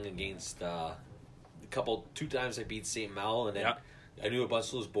playing against 2 times I beat St. Mal, and then I knew a bunch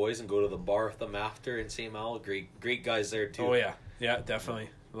of those boys and go to the bar with them after in St. Mal. Great guys there, too. Oh, yeah. Yeah,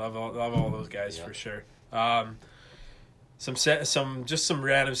 definitely. Love all those guys for sure. Some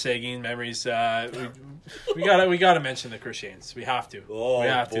random Seguin memories. We gotta mention the Crushanes. We have to. Oh, we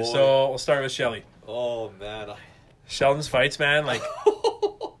have to. So we'll start with Shelly. Oh man, Sheldon's fights, man. Like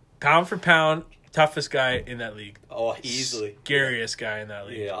pound for pound, toughest guy in that league. Oh, easily scariest guy in that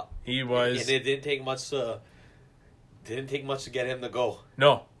league. Yeah, he was. And it didn't take much to get him to go.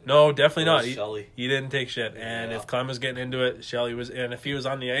 No, definitely not. He didn't take shit. And Yeah. if Clem was getting into it, Shelly was. And if he was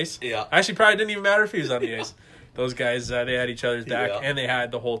on the ice, yeah, actually probably didn't even matter if he was on the ice. Those guys, they had each other's back, Yeah. and they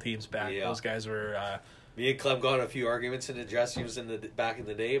had the whole team's back. Yeah. Those guys were. Me and Clem got in a few arguments in the dressing rooms back in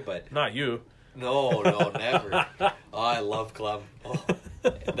the day, but not you. No, never. Oh, I love Clem. Oh.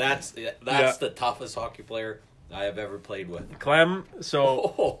 That's the toughest hockey player I have ever played with. Clem,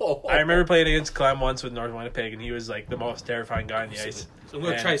 so I remember playing against Clem once with North Winnipeg, and he was like the most terrifying guy on the ice. So I'm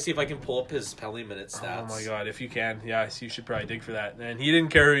going to try to see if I can pull up his penalty minute stats. Oh my god, if you can. Yeah, so you should probably dig for that. And he didn't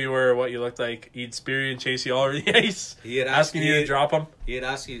care who you were or what you looked like. He'd spear you and chase you all over the ice. He had asking you to drop him. He had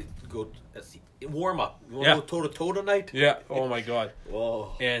asked you to go warm up. You want to go toe-to-toe tonight? Yeah. Oh my god.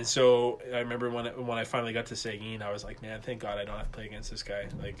 Whoa. And so I remember when I finally got to Seguin, I was like, man, thank God I don't have to play against this guy.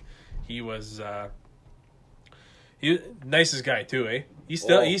 Like, he was nicest guy too, eh? He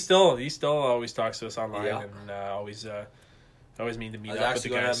still always talks to us online and always mean to meet up with the guys. I was actually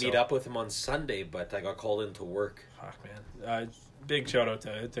going to meet up with him on Sunday, but I got called into work. Fuck, man. Big shout out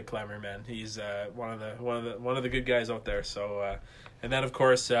to Clemmer, man. He's one of the good guys out there. So, and then of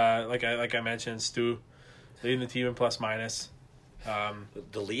course, like I mentioned, Stu, leading the team in plus minus.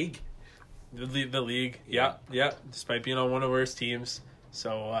 The league. The league, yeah. Despite being on one of the worst teams,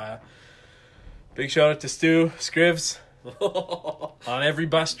 so big shout out to Stu Scrivs. On every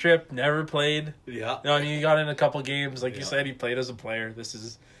bus trip, never played. Yeah. No, I mean, he got in a couple games. Like you said, he played as a player. This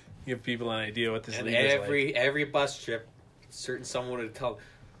is give people an idea what this league is like. Every bus trip, certain someone would tell,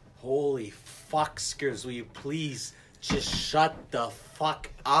 "Holy fuck, Scrivs, will you please just shut the fuck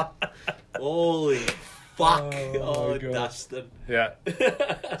up?" Holy fuck. Oh Dustin. Yeah.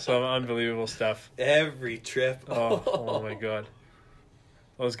 Some unbelievable stuff. Every trip. Oh my god.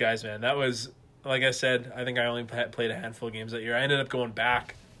 Those guys, man. That was... Like I said, I think I only played a handful of games that year. I ended up going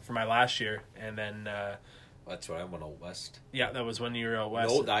back for my last year, and then that's when I went out west. Yeah, that was when you were out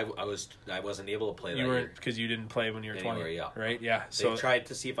west. No, I wasn't able to play. You weren't, because you didn't play when you were 20. Yeah, right. Yeah, so they tried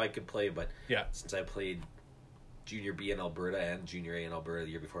to see if I could play, but yeah, since I played Junior B in Alberta and Junior A in Alberta the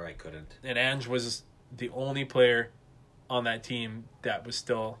year before, I couldn't. And Ange was the only player on that team that was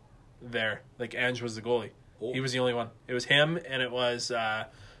still there. Like, Ange was the goalie. Oh. He was the only one. It was him, and it was.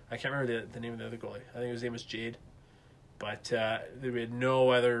 I can't remember the name of the other goalie. I think his name was Jade. But we had no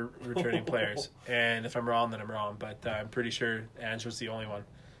other returning players. And if I'm wrong, then I'm wrong. But I'm pretty sure Ange was the only one.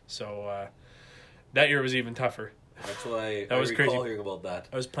 So that year was even tougher. That's why that was crazy. Hearing about that.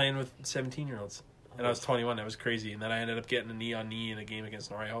 I was playing with 17-year-olds. And I was 21. That was crazy. And then I ended up getting a knee-on-knee in a game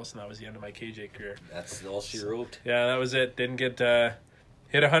against Norrie House. And that was the end of my KJ career. That's all she wrote. Yeah, that was it. Didn't get...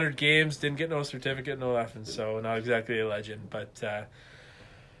 hit 100 games. Didn't get no certificate, no nothing. So not exactly a legend. But...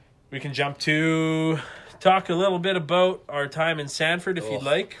 we can jump to talk a little bit about our time in Sanford if you'd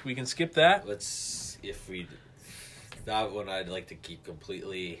like. We can skip that. That one I'd like to keep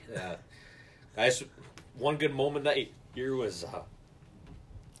completely. One good moment that year was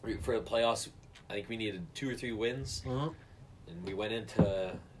for the playoffs. I think we needed 2 or 3 wins, and we went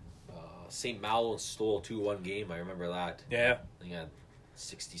into St. Malo and stole a 2-1 game. I remember that. Yeah. I think I had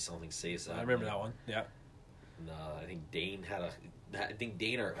 60-something saves. I remember that one. Yeah. And, I think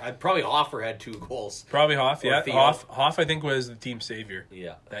Dane had probably Hoffer had 2 goals. Probably Hoff, yeah. Hoff, I think, was the team savior.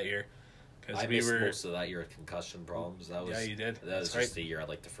 Yeah. That year. I missed most of that year with concussion problems. You did. That was just a year I'd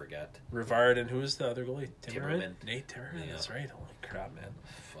like to forget. Rivard, and who was the other goalie? Timmerman. Nate Timmerman. Yeah. That's right. Holy crap, man.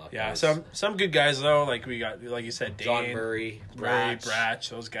 Fuck, yeah, some good guys though. Like we got, like you said, Dane, John Murray, Bratch,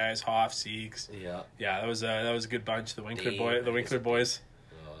 those guys, Hoff, Siegs. Yeah. Yeah, that was a good bunch. The Winkler boys.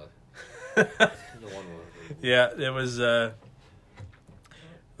 Yeah, it was.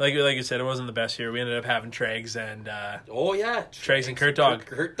 Like you said, it wasn't the best year. We ended up having Tregs and Tregs and Kurt Dog,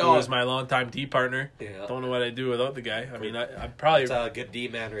 who was my longtime D partner. Yeah. Don't know what I'd do without the guy. I mean, I probably... That's a good D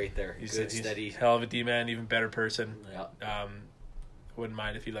man right there. He's steady. Hell of a D man, even better person. Yeah. Wouldn't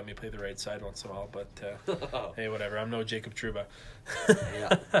mind if he let me play the right side once in a while, but hey, whatever. I'm no Jacob Trouba.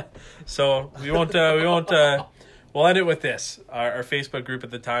 Yeah. So we won't. We'll end it with this. Our Facebook group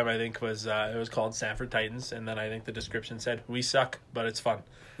at the time, I think, was it was called Sanford Titans, and then I think the description said, "We suck, but it's fun."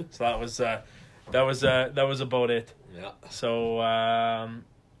 So that was about it. Yeah. So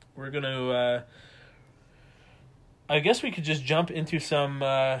we're gonna. I guess we could just jump into some.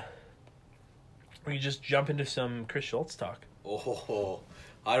 Some Chris Schultz talk. Oh,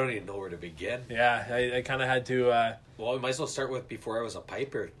 I don't even know where to begin. Yeah, I kind of had to. Well, we might as well start with before I was a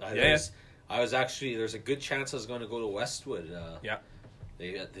Piper. I was actually, there's a good chance I was going to go to Westwood. Yeah.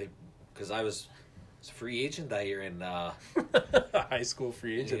 Because I was a free agent that year in high school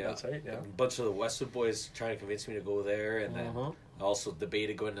free agent. Yeah. That's right. Yeah. A bunch of the Westwood boys trying to convince me to go there, and then I also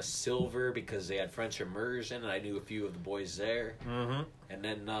debated going to Silver because they had French immersion, and I knew a few of the boys there. Mm-hmm. And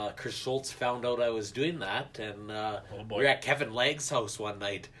then Chris Schultz found out I was doing that, and we were at Kevin Legg's house one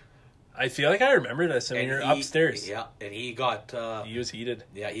night. I feel like I remember this. I mean, you're upstairs. Yeah, and he got... he was heated.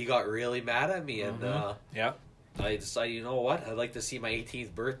 Yeah, he got really mad at me, and yeah. I decided, you know what? I'd like to see my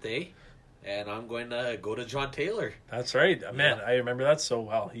 18th birthday. and I'm going to go to John Taylor. That's right. Man, I remember that so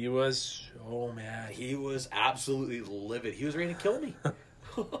well. He was so mad. He was absolutely livid. He was ready to kill me.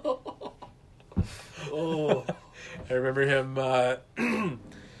 Oh, I remember him. I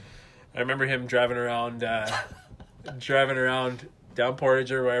remember him driving around down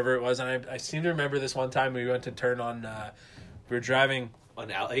Portage or wherever it was, and I seem to remember this one time we went to turn on. We were driving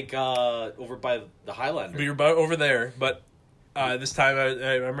on over by the Highlander. We were over there, but this time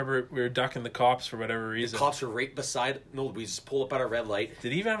I remember we were ducking the cops for whatever reason. The cops were right beside. No, we just pulled up at a red light.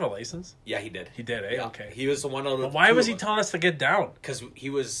 Did he even have a license? Yeah, he did. He did. Yeah. Okay. He was the one out of. Well, why was he telling us to get down? Because he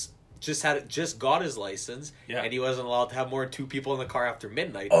was just got his license, and he wasn't allowed to have more than 2 people in the car after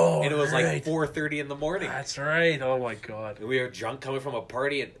midnight. Oh, and it was like 4:30 in the morning. That's right. Oh my god. And we were drunk coming from a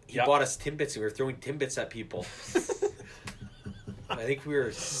party, and he bought us Timbits, and we were throwing Timbits at people. I think we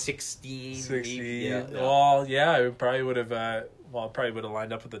were 16. 16. Yeah. Well, yeah, I probably would have. Probably would have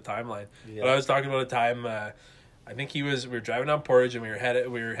lined up with the timeline. Yeah. But I was talking about a time. I think we were driving down Portage, and we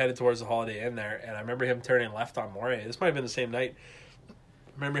were headed towards the Holiday Inn there, and I remember him turning left on Moray. This might have been the same night. I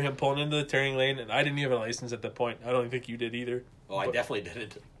remember him pulling into the turning lane, and I didn't even have a license at that point. I don't think you did either. Oh, I definitely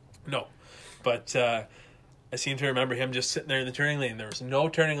didn't. No, but I seem to remember him just sitting there in the turning lane. There was no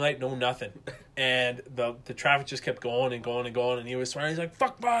turning light, no nothing. And the traffic just kept going and going and going. And he was swearing. He's like,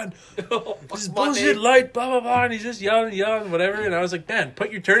 fuck, man. This is bullshit light, blah, blah, blah. And he's just yelling, whatever. And I was like, man,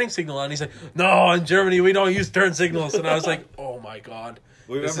 put your turning signal on. He's like, no, in Germany, we don't use turn signals. And I was like, oh, my God.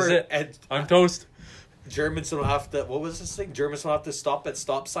 This is it. I'm toast. Germans don't have to, what was this thing? Germans don't have to stop at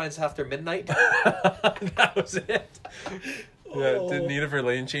stop signs after midnight? That was it. Yeah, didn't need it for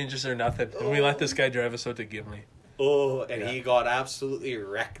lane changes or nothing. And we let this guy drive us out to Gimli. Oh, and he got absolutely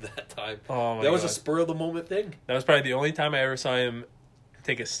wrecked that time. Oh my That was God. a spur of the moment thing. That was probably the only time I ever saw him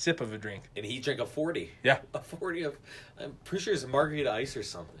take a sip of a drink. And he drank a 40. Yeah. A 40 of, I'm pretty sure it's margarita ice or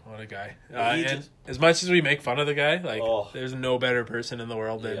something. What a guy. And as much as we make fun of the guy, like, there's no better person in the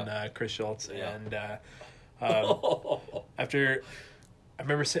world than Chris Schultz. Yeah. And after... I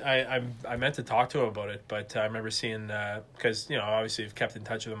remember I meant to talk to him about it, but I remember seeing because obviously I've kept in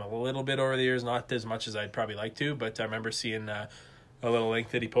touch with him a little bit over the years, not as much as I'd probably like to, but I remember seeing a little link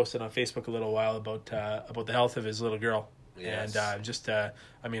that he posted on Facebook a little while about the health of his little girl. Yes.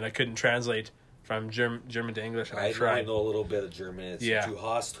 And I couldn't translate from German to English. And I tried. I know a little bit of German. It's Du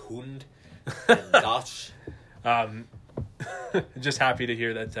hast Hund and Dutch. Just happy to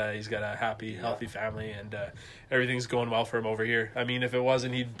hear that he's got a happy, healthy family, and everything's going well for him over here. I mean, if it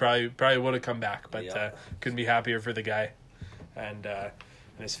wasn't, he'd probably would have come back, but couldn't be happier for the guy and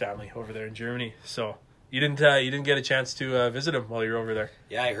his family over there in Germany. So you didn't get a chance to visit him while you were over there.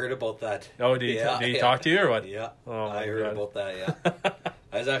 Yeah, I heard about that. Oh, did he talk to you or what? Yeah, I heard about that. Yeah,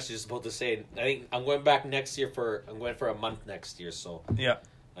 I was actually just about to say. I think I'm going back next year I'm going for a month next year. So yeah,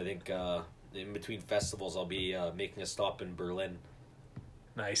 I think. In between festivals, I'll be making a stop in Berlin.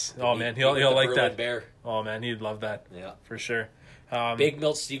 Nice. Oh man, he'll like Berlin that. Bear. Oh man, he'd love that. Yeah, for sure. Big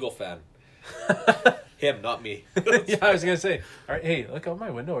Milt Siegel fan. Him, not me. Yeah, I was gonna say. All right, hey, look out my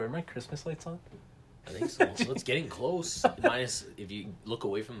window. Are my Christmas lights on? I think so. So it's getting close. Minus if you look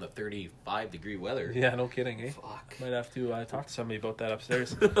away from the 35-degree weather. Yeah, no kidding. Eh? Fuck. Might have to talk to somebody about that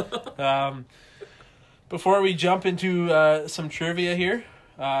upstairs. Before we jump into some trivia here.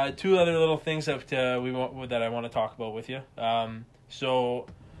 2 other little things that I want to talk about with you. So,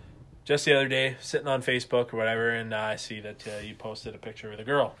 just the other day, sitting on Facebook or whatever, and I see that you posted a picture with a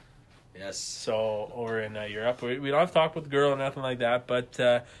girl. Yes. So over in Europe, we don't have to talk with the girl or nothing like that.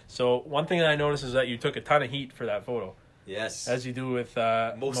 But so one thing that I noticed is that you took a ton of heat for that photo. Yes. As you do with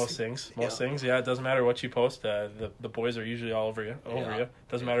most things. Most things. Yeah, it doesn't matter what you post. The boys are usually all over you.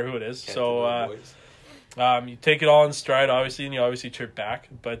 Doesn't matter who it is. Can't so. You take it all in stride, obviously, and you obviously chirp back.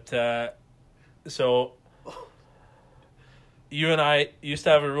 But so you and I used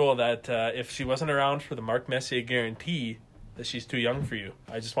to have a rule that if she wasn't around for the Mark Messier guarantee, that she's too young for you.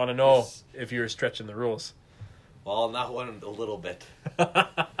 I just want to know if you were stretching the rules. Well, on that one, a little bit.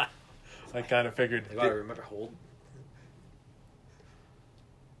 I kind of figured. I gotta remember hold.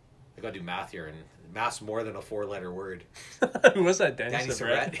 I gotta do math here, and math's more than a 4-letter word. Who was that? Danny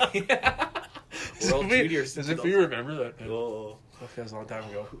Surratt. World Juniors. As if you remember that. Oh, that was a long time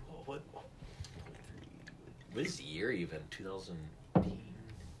ago. What is the year even? 2010.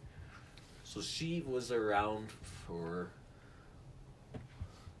 So she was around for.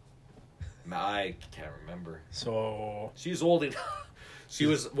 I can't remember. So she was old enough. She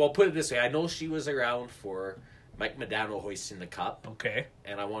was, well, put it this way. I know she was around for Mike Modano hoisting the cup. Okay.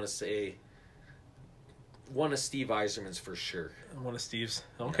 And I want to say one of Steve Yzerman's for sure. One of Steve's.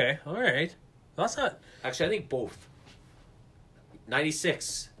 Okay. Yeah. All right. That's not. Actually, I think both.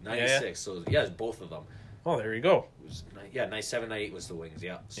 96. 96. Yeah. So, yeah, it's both of them. Oh, there you go. It was, 97, 98 was the Wings,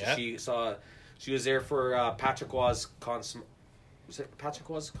 yeah. So yeah. She was there for Patrick Waugh's consummate. Was it Patrick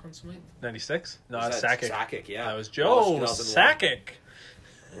Waugh's consummate? 96? No, Sakic. Sakic, yeah. That was Joe Sakic.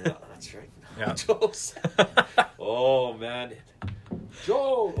 Yeah, that's right. Yeah. Joe. Oh, man.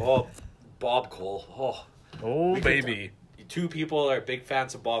 Joe. Oh, Bob Cole. Oh, baby. Two people are big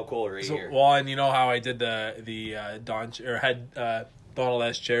fans of Bob Cole here. Well, and you know how I did the Donald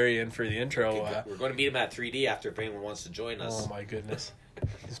S. Cherry in for the intro. Okay, we're going to meet him at 3D after if anyone wants to join us. Oh my goodness.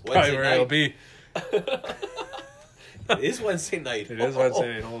 It's probably where I'll be. It is Wednesday night. It is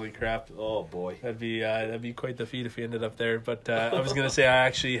Wednesday night. Holy crap. Oh boy. That'd be quite the feat if we ended up there. But I was going to say I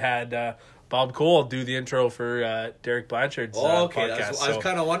actually had Bob Cole do the intro for Derek Blanchard's podcast. I was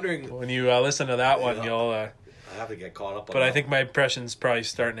kind of wondering. When you listen to that one, you'll... I have to get caught up on But I think my impression's probably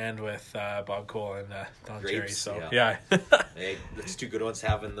starting to end with Bob Cole and Don Cherry. So, yeah. Hey, it's two good ones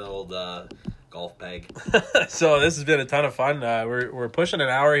having the old golf bag. So this has been a ton of fun. We're pushing an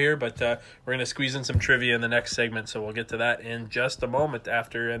hour here, but we're going to squeeze in some trivia in the next segment. So we'll get to that in just a moment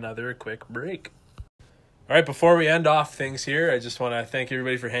after another quick break. All right, before we end off things here, I just want to thank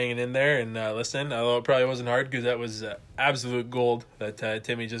everybody for hanging in there and listening. Although it probably wasn't hard because that was absolute gold that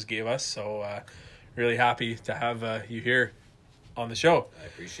Timmy just gave us. So really happy to have you here on the show. I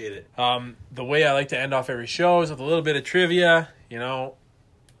appreciate it. The way I like to end off every show is with a little bit of trivia,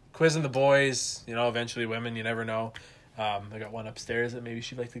 quizzing the boys, eventually women, you never know. I got one upstairs that maybe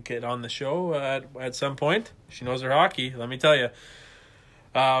she'd like to get on the show at some point. She knows her hockey, let me tell you.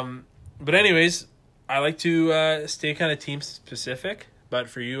 But anyways, I like to stay kind of team specific, but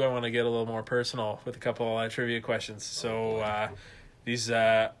for you, I want to get a little more personal with a couple trivia questions. So these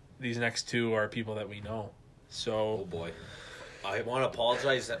next two are people that we know. So, oh boy, I want to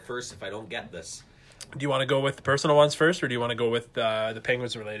apologize at first if I don't get this. Do you want to go with the personal ones first, or do you want to go with the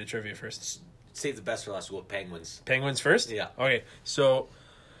Penguins related trivia first? Save the best for last. We'll go with Penguins. Penguins first? Yeah. Okay, so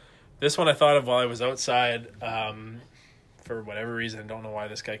this one I thought of while I was outside. For whatever reason, I don't know why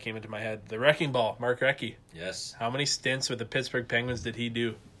this guy came into my head. The Wrecking Ball, Mark Recchi. Yes. How many stints with the Pittsburgh Penguins did he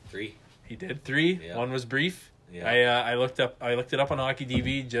do? 3. He did 3. Yeah. One was brief. Yeah. I looked it up on Hockey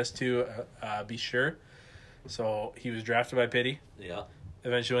DB just to be sure. So he was drafted by Pitti. Yeah.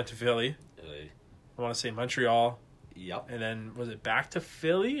 Eventually went to Philly. I want to say Montreal. Yep. And then was it back to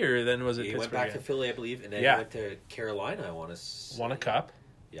Philly or then was it Pittsburgh? He went back to Philly, I believe, and then he went to Carolina, I want to say. Won a cup.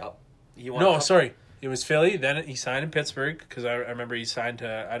 Yep. Sorry. It was Philly. Then he signed in Pittsburgh because I remember he signed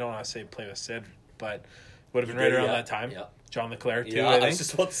to, I don't want to say play with Sid, but would have been right around that time. Yep. John LeClair too, I think. I was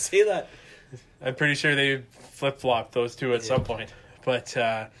just about to say that. I'm pretty sure they flip-flopped those two at some point. But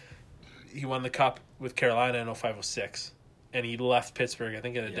he won the cup with Carolina in 05-06. And he left Pittsburgh, I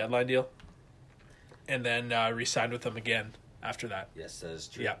think, in a deadline deal. And then re-signed with them again after that. Yes, that is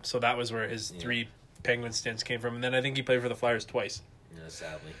true. Yeah, so that was where his 3 Penguin stints came from. And then I think he played for the Flyers twice. Yeah,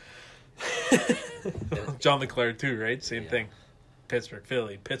 sadly. John LeClair too, right? Same thing. Pittsburgh,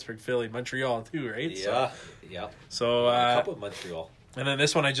 Philly, Montreal too, right? Yeah. So a couple of Montreal. And then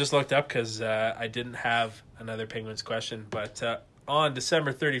this one I just looked up because I didn't have another Penguins question. But on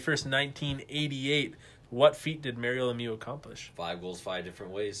December 31st, 1988, what feat did Mario Lemieux accomplish? 5 goals, 5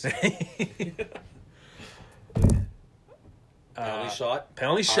 different ways.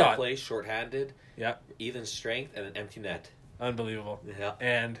 Penalty shot. Play, shorthanded. Yeah. Even strength and an empty net. Unbelievable. Yeah.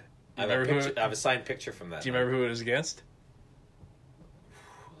 And I have a signed picture from that. Do you remember who it was against?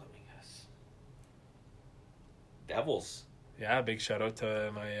 Let me guess. Devils. Yeah, big shout out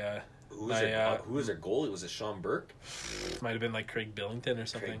to my. Who was their goalie? Was it Sean Burke? Might have been like Craig Billington or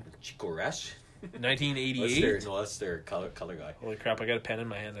something. Chico Resch? 1988. That's their color guy. Holy crap! I got a pen in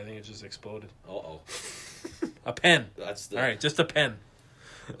my hand. I think it just exploded. A pen. All right, just a pen.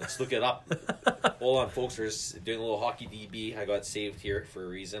 Let's look it up. Hold on, folks. We're just doing a little Hockey DB. I got saved here for a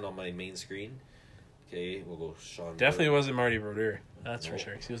reason on my main screen. Okay, we'll go Sean. Definitely wasn't Marty Brodeur. That's for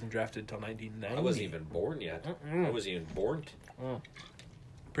sure. Because he wasn't drafted until 1990. I wasn't even born yet. I wasn't even born.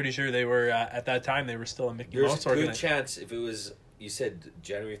 Pretty sure they were, at that time, they were still a Mickey Mouse organization. There's a good chance if it was, you said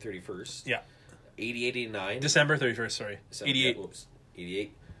January 31st. Yeah. 88, 89. December 31st, sorry. 88. Whoops.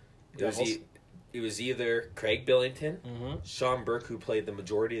 88. It was either Craig Billington, Sean Burke, who played the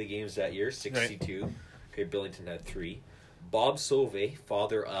majority of the games that year, 62. Right. Craig Billington had 3. Bob Sauvé,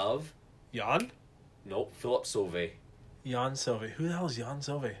 father of... Jan? Nope, Philip Sauvé. Jan Sauvé. Who the hell is Jan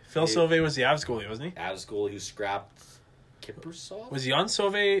Sauvé? Phil Sauvé was the Avs goalie, wasn't he? Avs goalie who scrapped Kiprusoff? Was Jan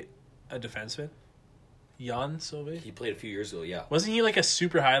Sauvé a defenseman? Jan Sauvé? He played a few years ago, yeah. Wasn't he like a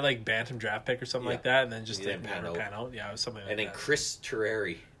super high bantam draft pick or something like that, and then just didn't pan out? Yeah, it was something like that. And then Chris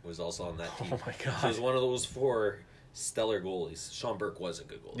Terreri was also on that team. Oh my god! So it was one of those 4 stellar goalies. Sean Burke was a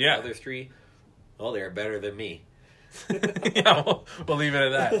good goalie. Yeah. The other three, well, they're better than me. Yeah, we'll leave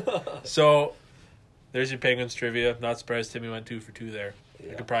it at that. So, there's your Penguins trivia. Not surprised Timmy went 2 for 2 there.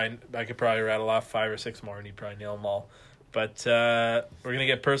 Yeah. I could probably rattle off 5 or 6 more, and he'd probably nail them all. But we're gonna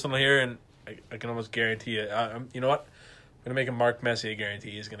get personal here, and I can almost guarantee it. You know what? I'm gonna make a Mark Messier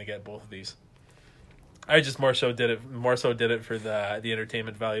guarantee he's gonna get both of these. I just more so did it for the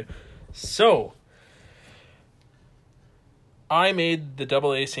entertainment value. So, I made the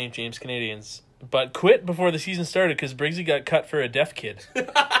AA St. James Canadians, but quit before the season started because Briggsy got cut for a deaf kid.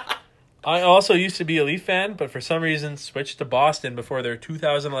 I also used to be a Leaf fan, but for some reason switched to Boston before their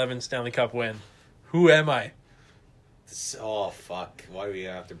 2011 Stanley Cup win. Who am I? Oh, fuck. Why do we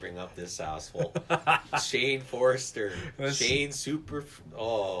have to bring up this asshole? Shane Forrester. Shane Super...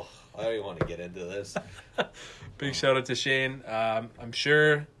 Oh, I don't even want to get into this. Big shout out to Shane. I'm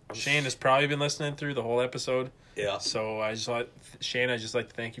sure Shane has probably been listening through the whole episode. Yeah. So Shane, I'd just like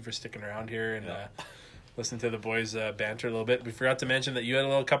to thank you for sticking around here and listen to the boys banter a little bit. We forgot to mention that you had a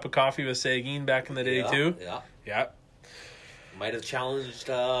little cup of coffee with Seguin back in the day too. Yeah. Might have challenged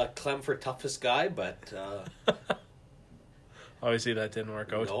Clem for toughest guy, but obviously that didn't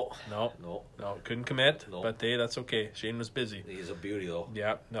work out. No, couldn't commit. No. But hey, that's okay. Shane was busy. He's a beauty though.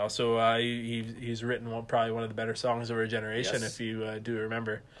 Yeah. No. So he's written probably one of the better songs of our generation. Yes. If you do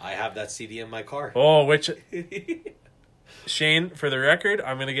remember. I have that CD in my car. Oh, which. Shane, for the record,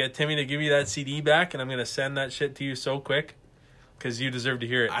 I'm going to get Timmy to give you that CD back, and I'm going to send that shit to you so quick because you deserve to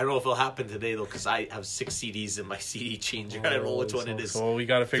hear it. I don't know if it'll happen today, though, because I have 6 CDs in my CD changer. I don't know which one it is. So we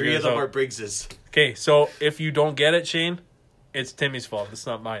got to figure 3 this out. 3 of them are Briggs's. Okay, so if you don't get it, Shane, it's Timmy's fault. It's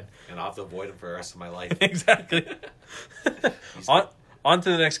not mine. And I'll have to avoid him for the rest of my life. Exactly. On to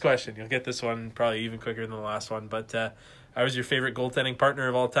the next question. You'll get this one probably even quicker than the last one, but... I was your favorite goaltending partner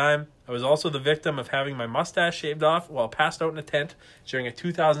of all time. I was also the victim of having my mustache shaved off while passed out in a tent during a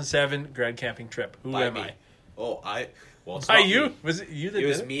 2007 grad camping trip. Who am I? Oh, it's by not you? Me. Was it you that did it? It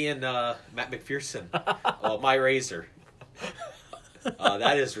was me and Matt McPherson. My razor.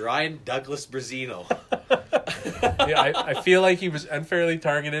 That is Ryan Douglas Brazino. Yeah, I feel like he was unfairly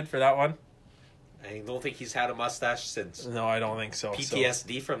targeted for that one. I don't think he's had a mustache since. No, I don't think so.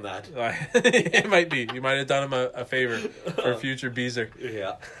 PTSD from that. It might be. You might have done him a favor for future Beezer.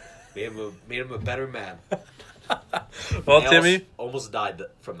 Yeah. Made him a better man. Well, Timmy. Almost died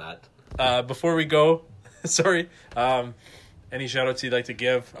from that. Before we go, sorry. Any shout-outs you'd like to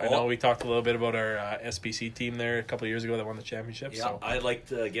give? I know we talked a little bit about our SBC team there a couple of years ago that won the championship. Yeah, so. I'd like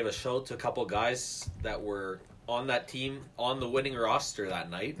to give a shout to a couple of guys that were on that team, on the winning roster that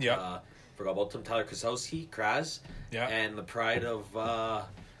night. Yeah. Forgot about them, Tyler Kozowski, Kraz, and the pride of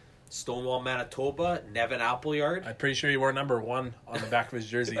Stonewall, Manitoba, Nevin Appleyard. I'm pretty sure he wore number 1 on the back of his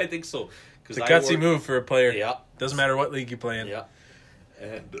jersey. I think so. It's a gutsy move for a player. Yeah. Doesn't matter what league you play in. Yeah.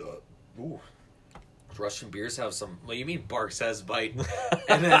 And, Russian beers have some, well, you mean Barks has bite.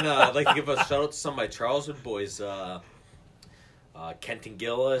 And then I'd like to give a shout out to some of my Charleswood boys. Kenton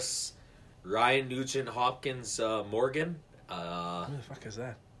Gillis, Ryan Nugent Hopkins, Morgan. Who the fuck is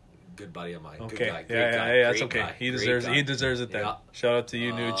that? Good buddy of mine. Okay. Good guy. Great guy. Yeah, that's okay. Guy. He deserves it then. Yeah. Shout out to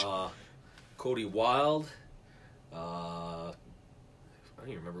you, Nuge. Cody Wild. I don't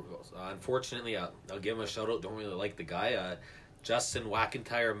even remember who else. Unfortunately, I'll give him a shout out. Don't really like the guy. Justin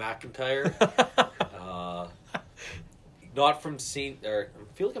McIntyre. Not from St. I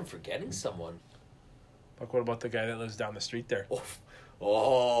feel like I'm forgetting someone. Like, what about the guy that lives down the street there?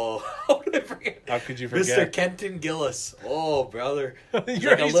 Oh, how did I forget? How could you forget? Mr. Kenton Gillis. Oh, brother. You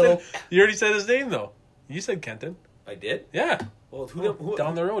already said his name, though. You said Kenton. I did? Yeah. Well, who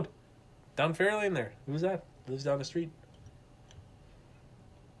down the road. Down Fairlane there. Who's that? Lives down the street.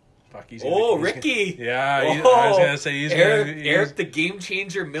 Fuck, Ricky. I was going to say Eric the Game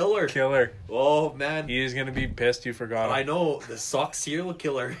Changer Miller. Killer. Oh, man. He is going to be pissed you forgot him. I know. The sock serial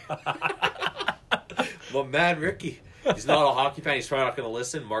killer. Well, man, Ricky. He's not a hockey fan. He's probably not going to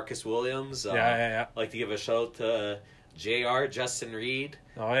listen. Marcus Williams. Yeah. I'd like to give a shout out to JR, Justin Reed.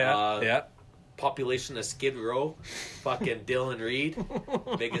 Oh, yeah. Population of Skid Row. Fucking Dylan Reed.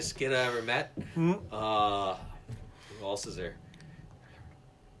 Biggest skid I ever met. Who else is there?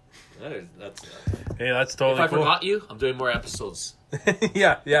 That's totally cool. If I forgot you, I'm doing more episodes.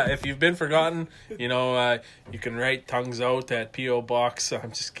 Yeah. If you've been forgotten, you can write tongues out at P.O. Box. I'm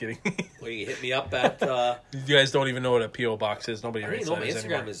just kidding. Well, you hit me up at... You guys don't even know what a P.O. Box is. Nobody writes that my Instagram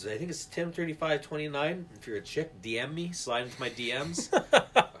anymore. I think it's Tim3529. If you're a chick, DM me. Slide into my DMs.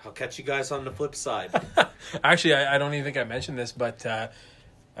 I'll catch you guys on the flip side. Actually, I don't even think I mentioned this, but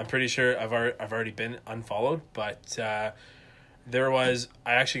I'm pretty sure I've already been unfollowed. But I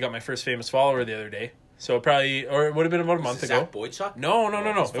actually got my first famous follower the other day. So probably, or it would have been about a month ago. Zach Boychuk? No.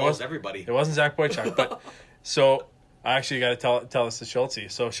 It was everybody. It wasn't Zach Boychuk, but so I actually got to tell this to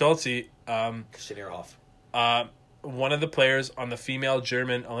Schultze. So Schultze, off. One of the players on the female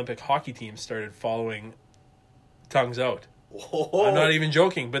German Olympic hockey team started following Tongues Out. Whoa. I'm not even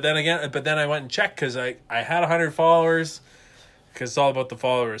joking. But then I went and checked because I had 100 followers. Because it's all about the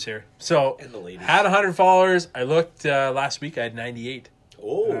followers here. So and the ladies. Had 100 followers. I looked last week. I had 98.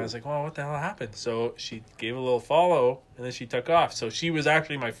 Oh. And I was like, well, what the hell happened? So she gave a little follow, and then she took off. So she was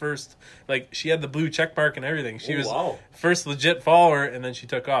actually my first, she had the blue check mark and everything. She was first legit follower, and then she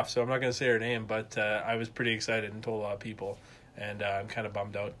took off. So I'm not going to say her name, but I was pretty excited and told a lot of people. And I'm kind of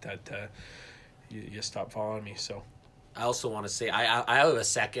bummed out that you stopped following me. So I also want to say I have a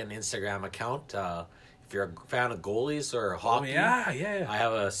second Instagram account. If you're a fan of goalies or hockey, yeah. I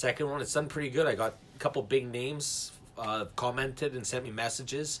have a second one. It's done pretty good. I got a couple big names commented and sent me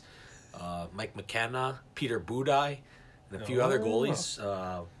messages. Mike McKenna, Peter Budaj, and a few other goalies.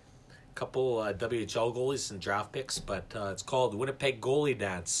 A couple WHL goalies and draft picks, but it's called Winnipeg Goalie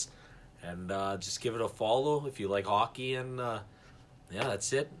Dance. And just give it a follow if you like hockey. And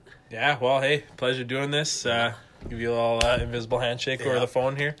that's it. Yeah, well, hey, pleasure doing this. Give you a little invisible handshake over the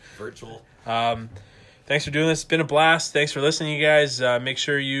phone here. Virtual. Thanks for doing this. It's been a blast. Thanks for listening, you guys. Make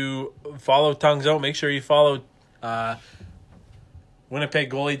sure you follow Tongues Out. Make sure you follow Winnipeg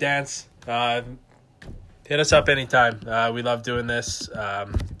Goalie Dance. Hit us up anytime. We love doing this.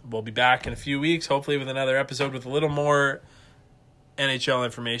 We'll be back in a few weeks, hopefully with another episode with a little more NHL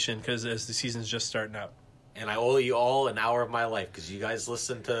information because as the season's just starting up. And I owe you all an hour of my life because you guys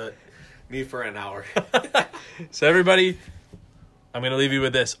listened to me for an hour. So everybody, I'm going to leave you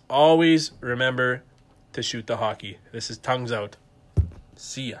with this. Always remember to shoot the hockey. This is Tongues Out.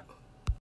 See ya.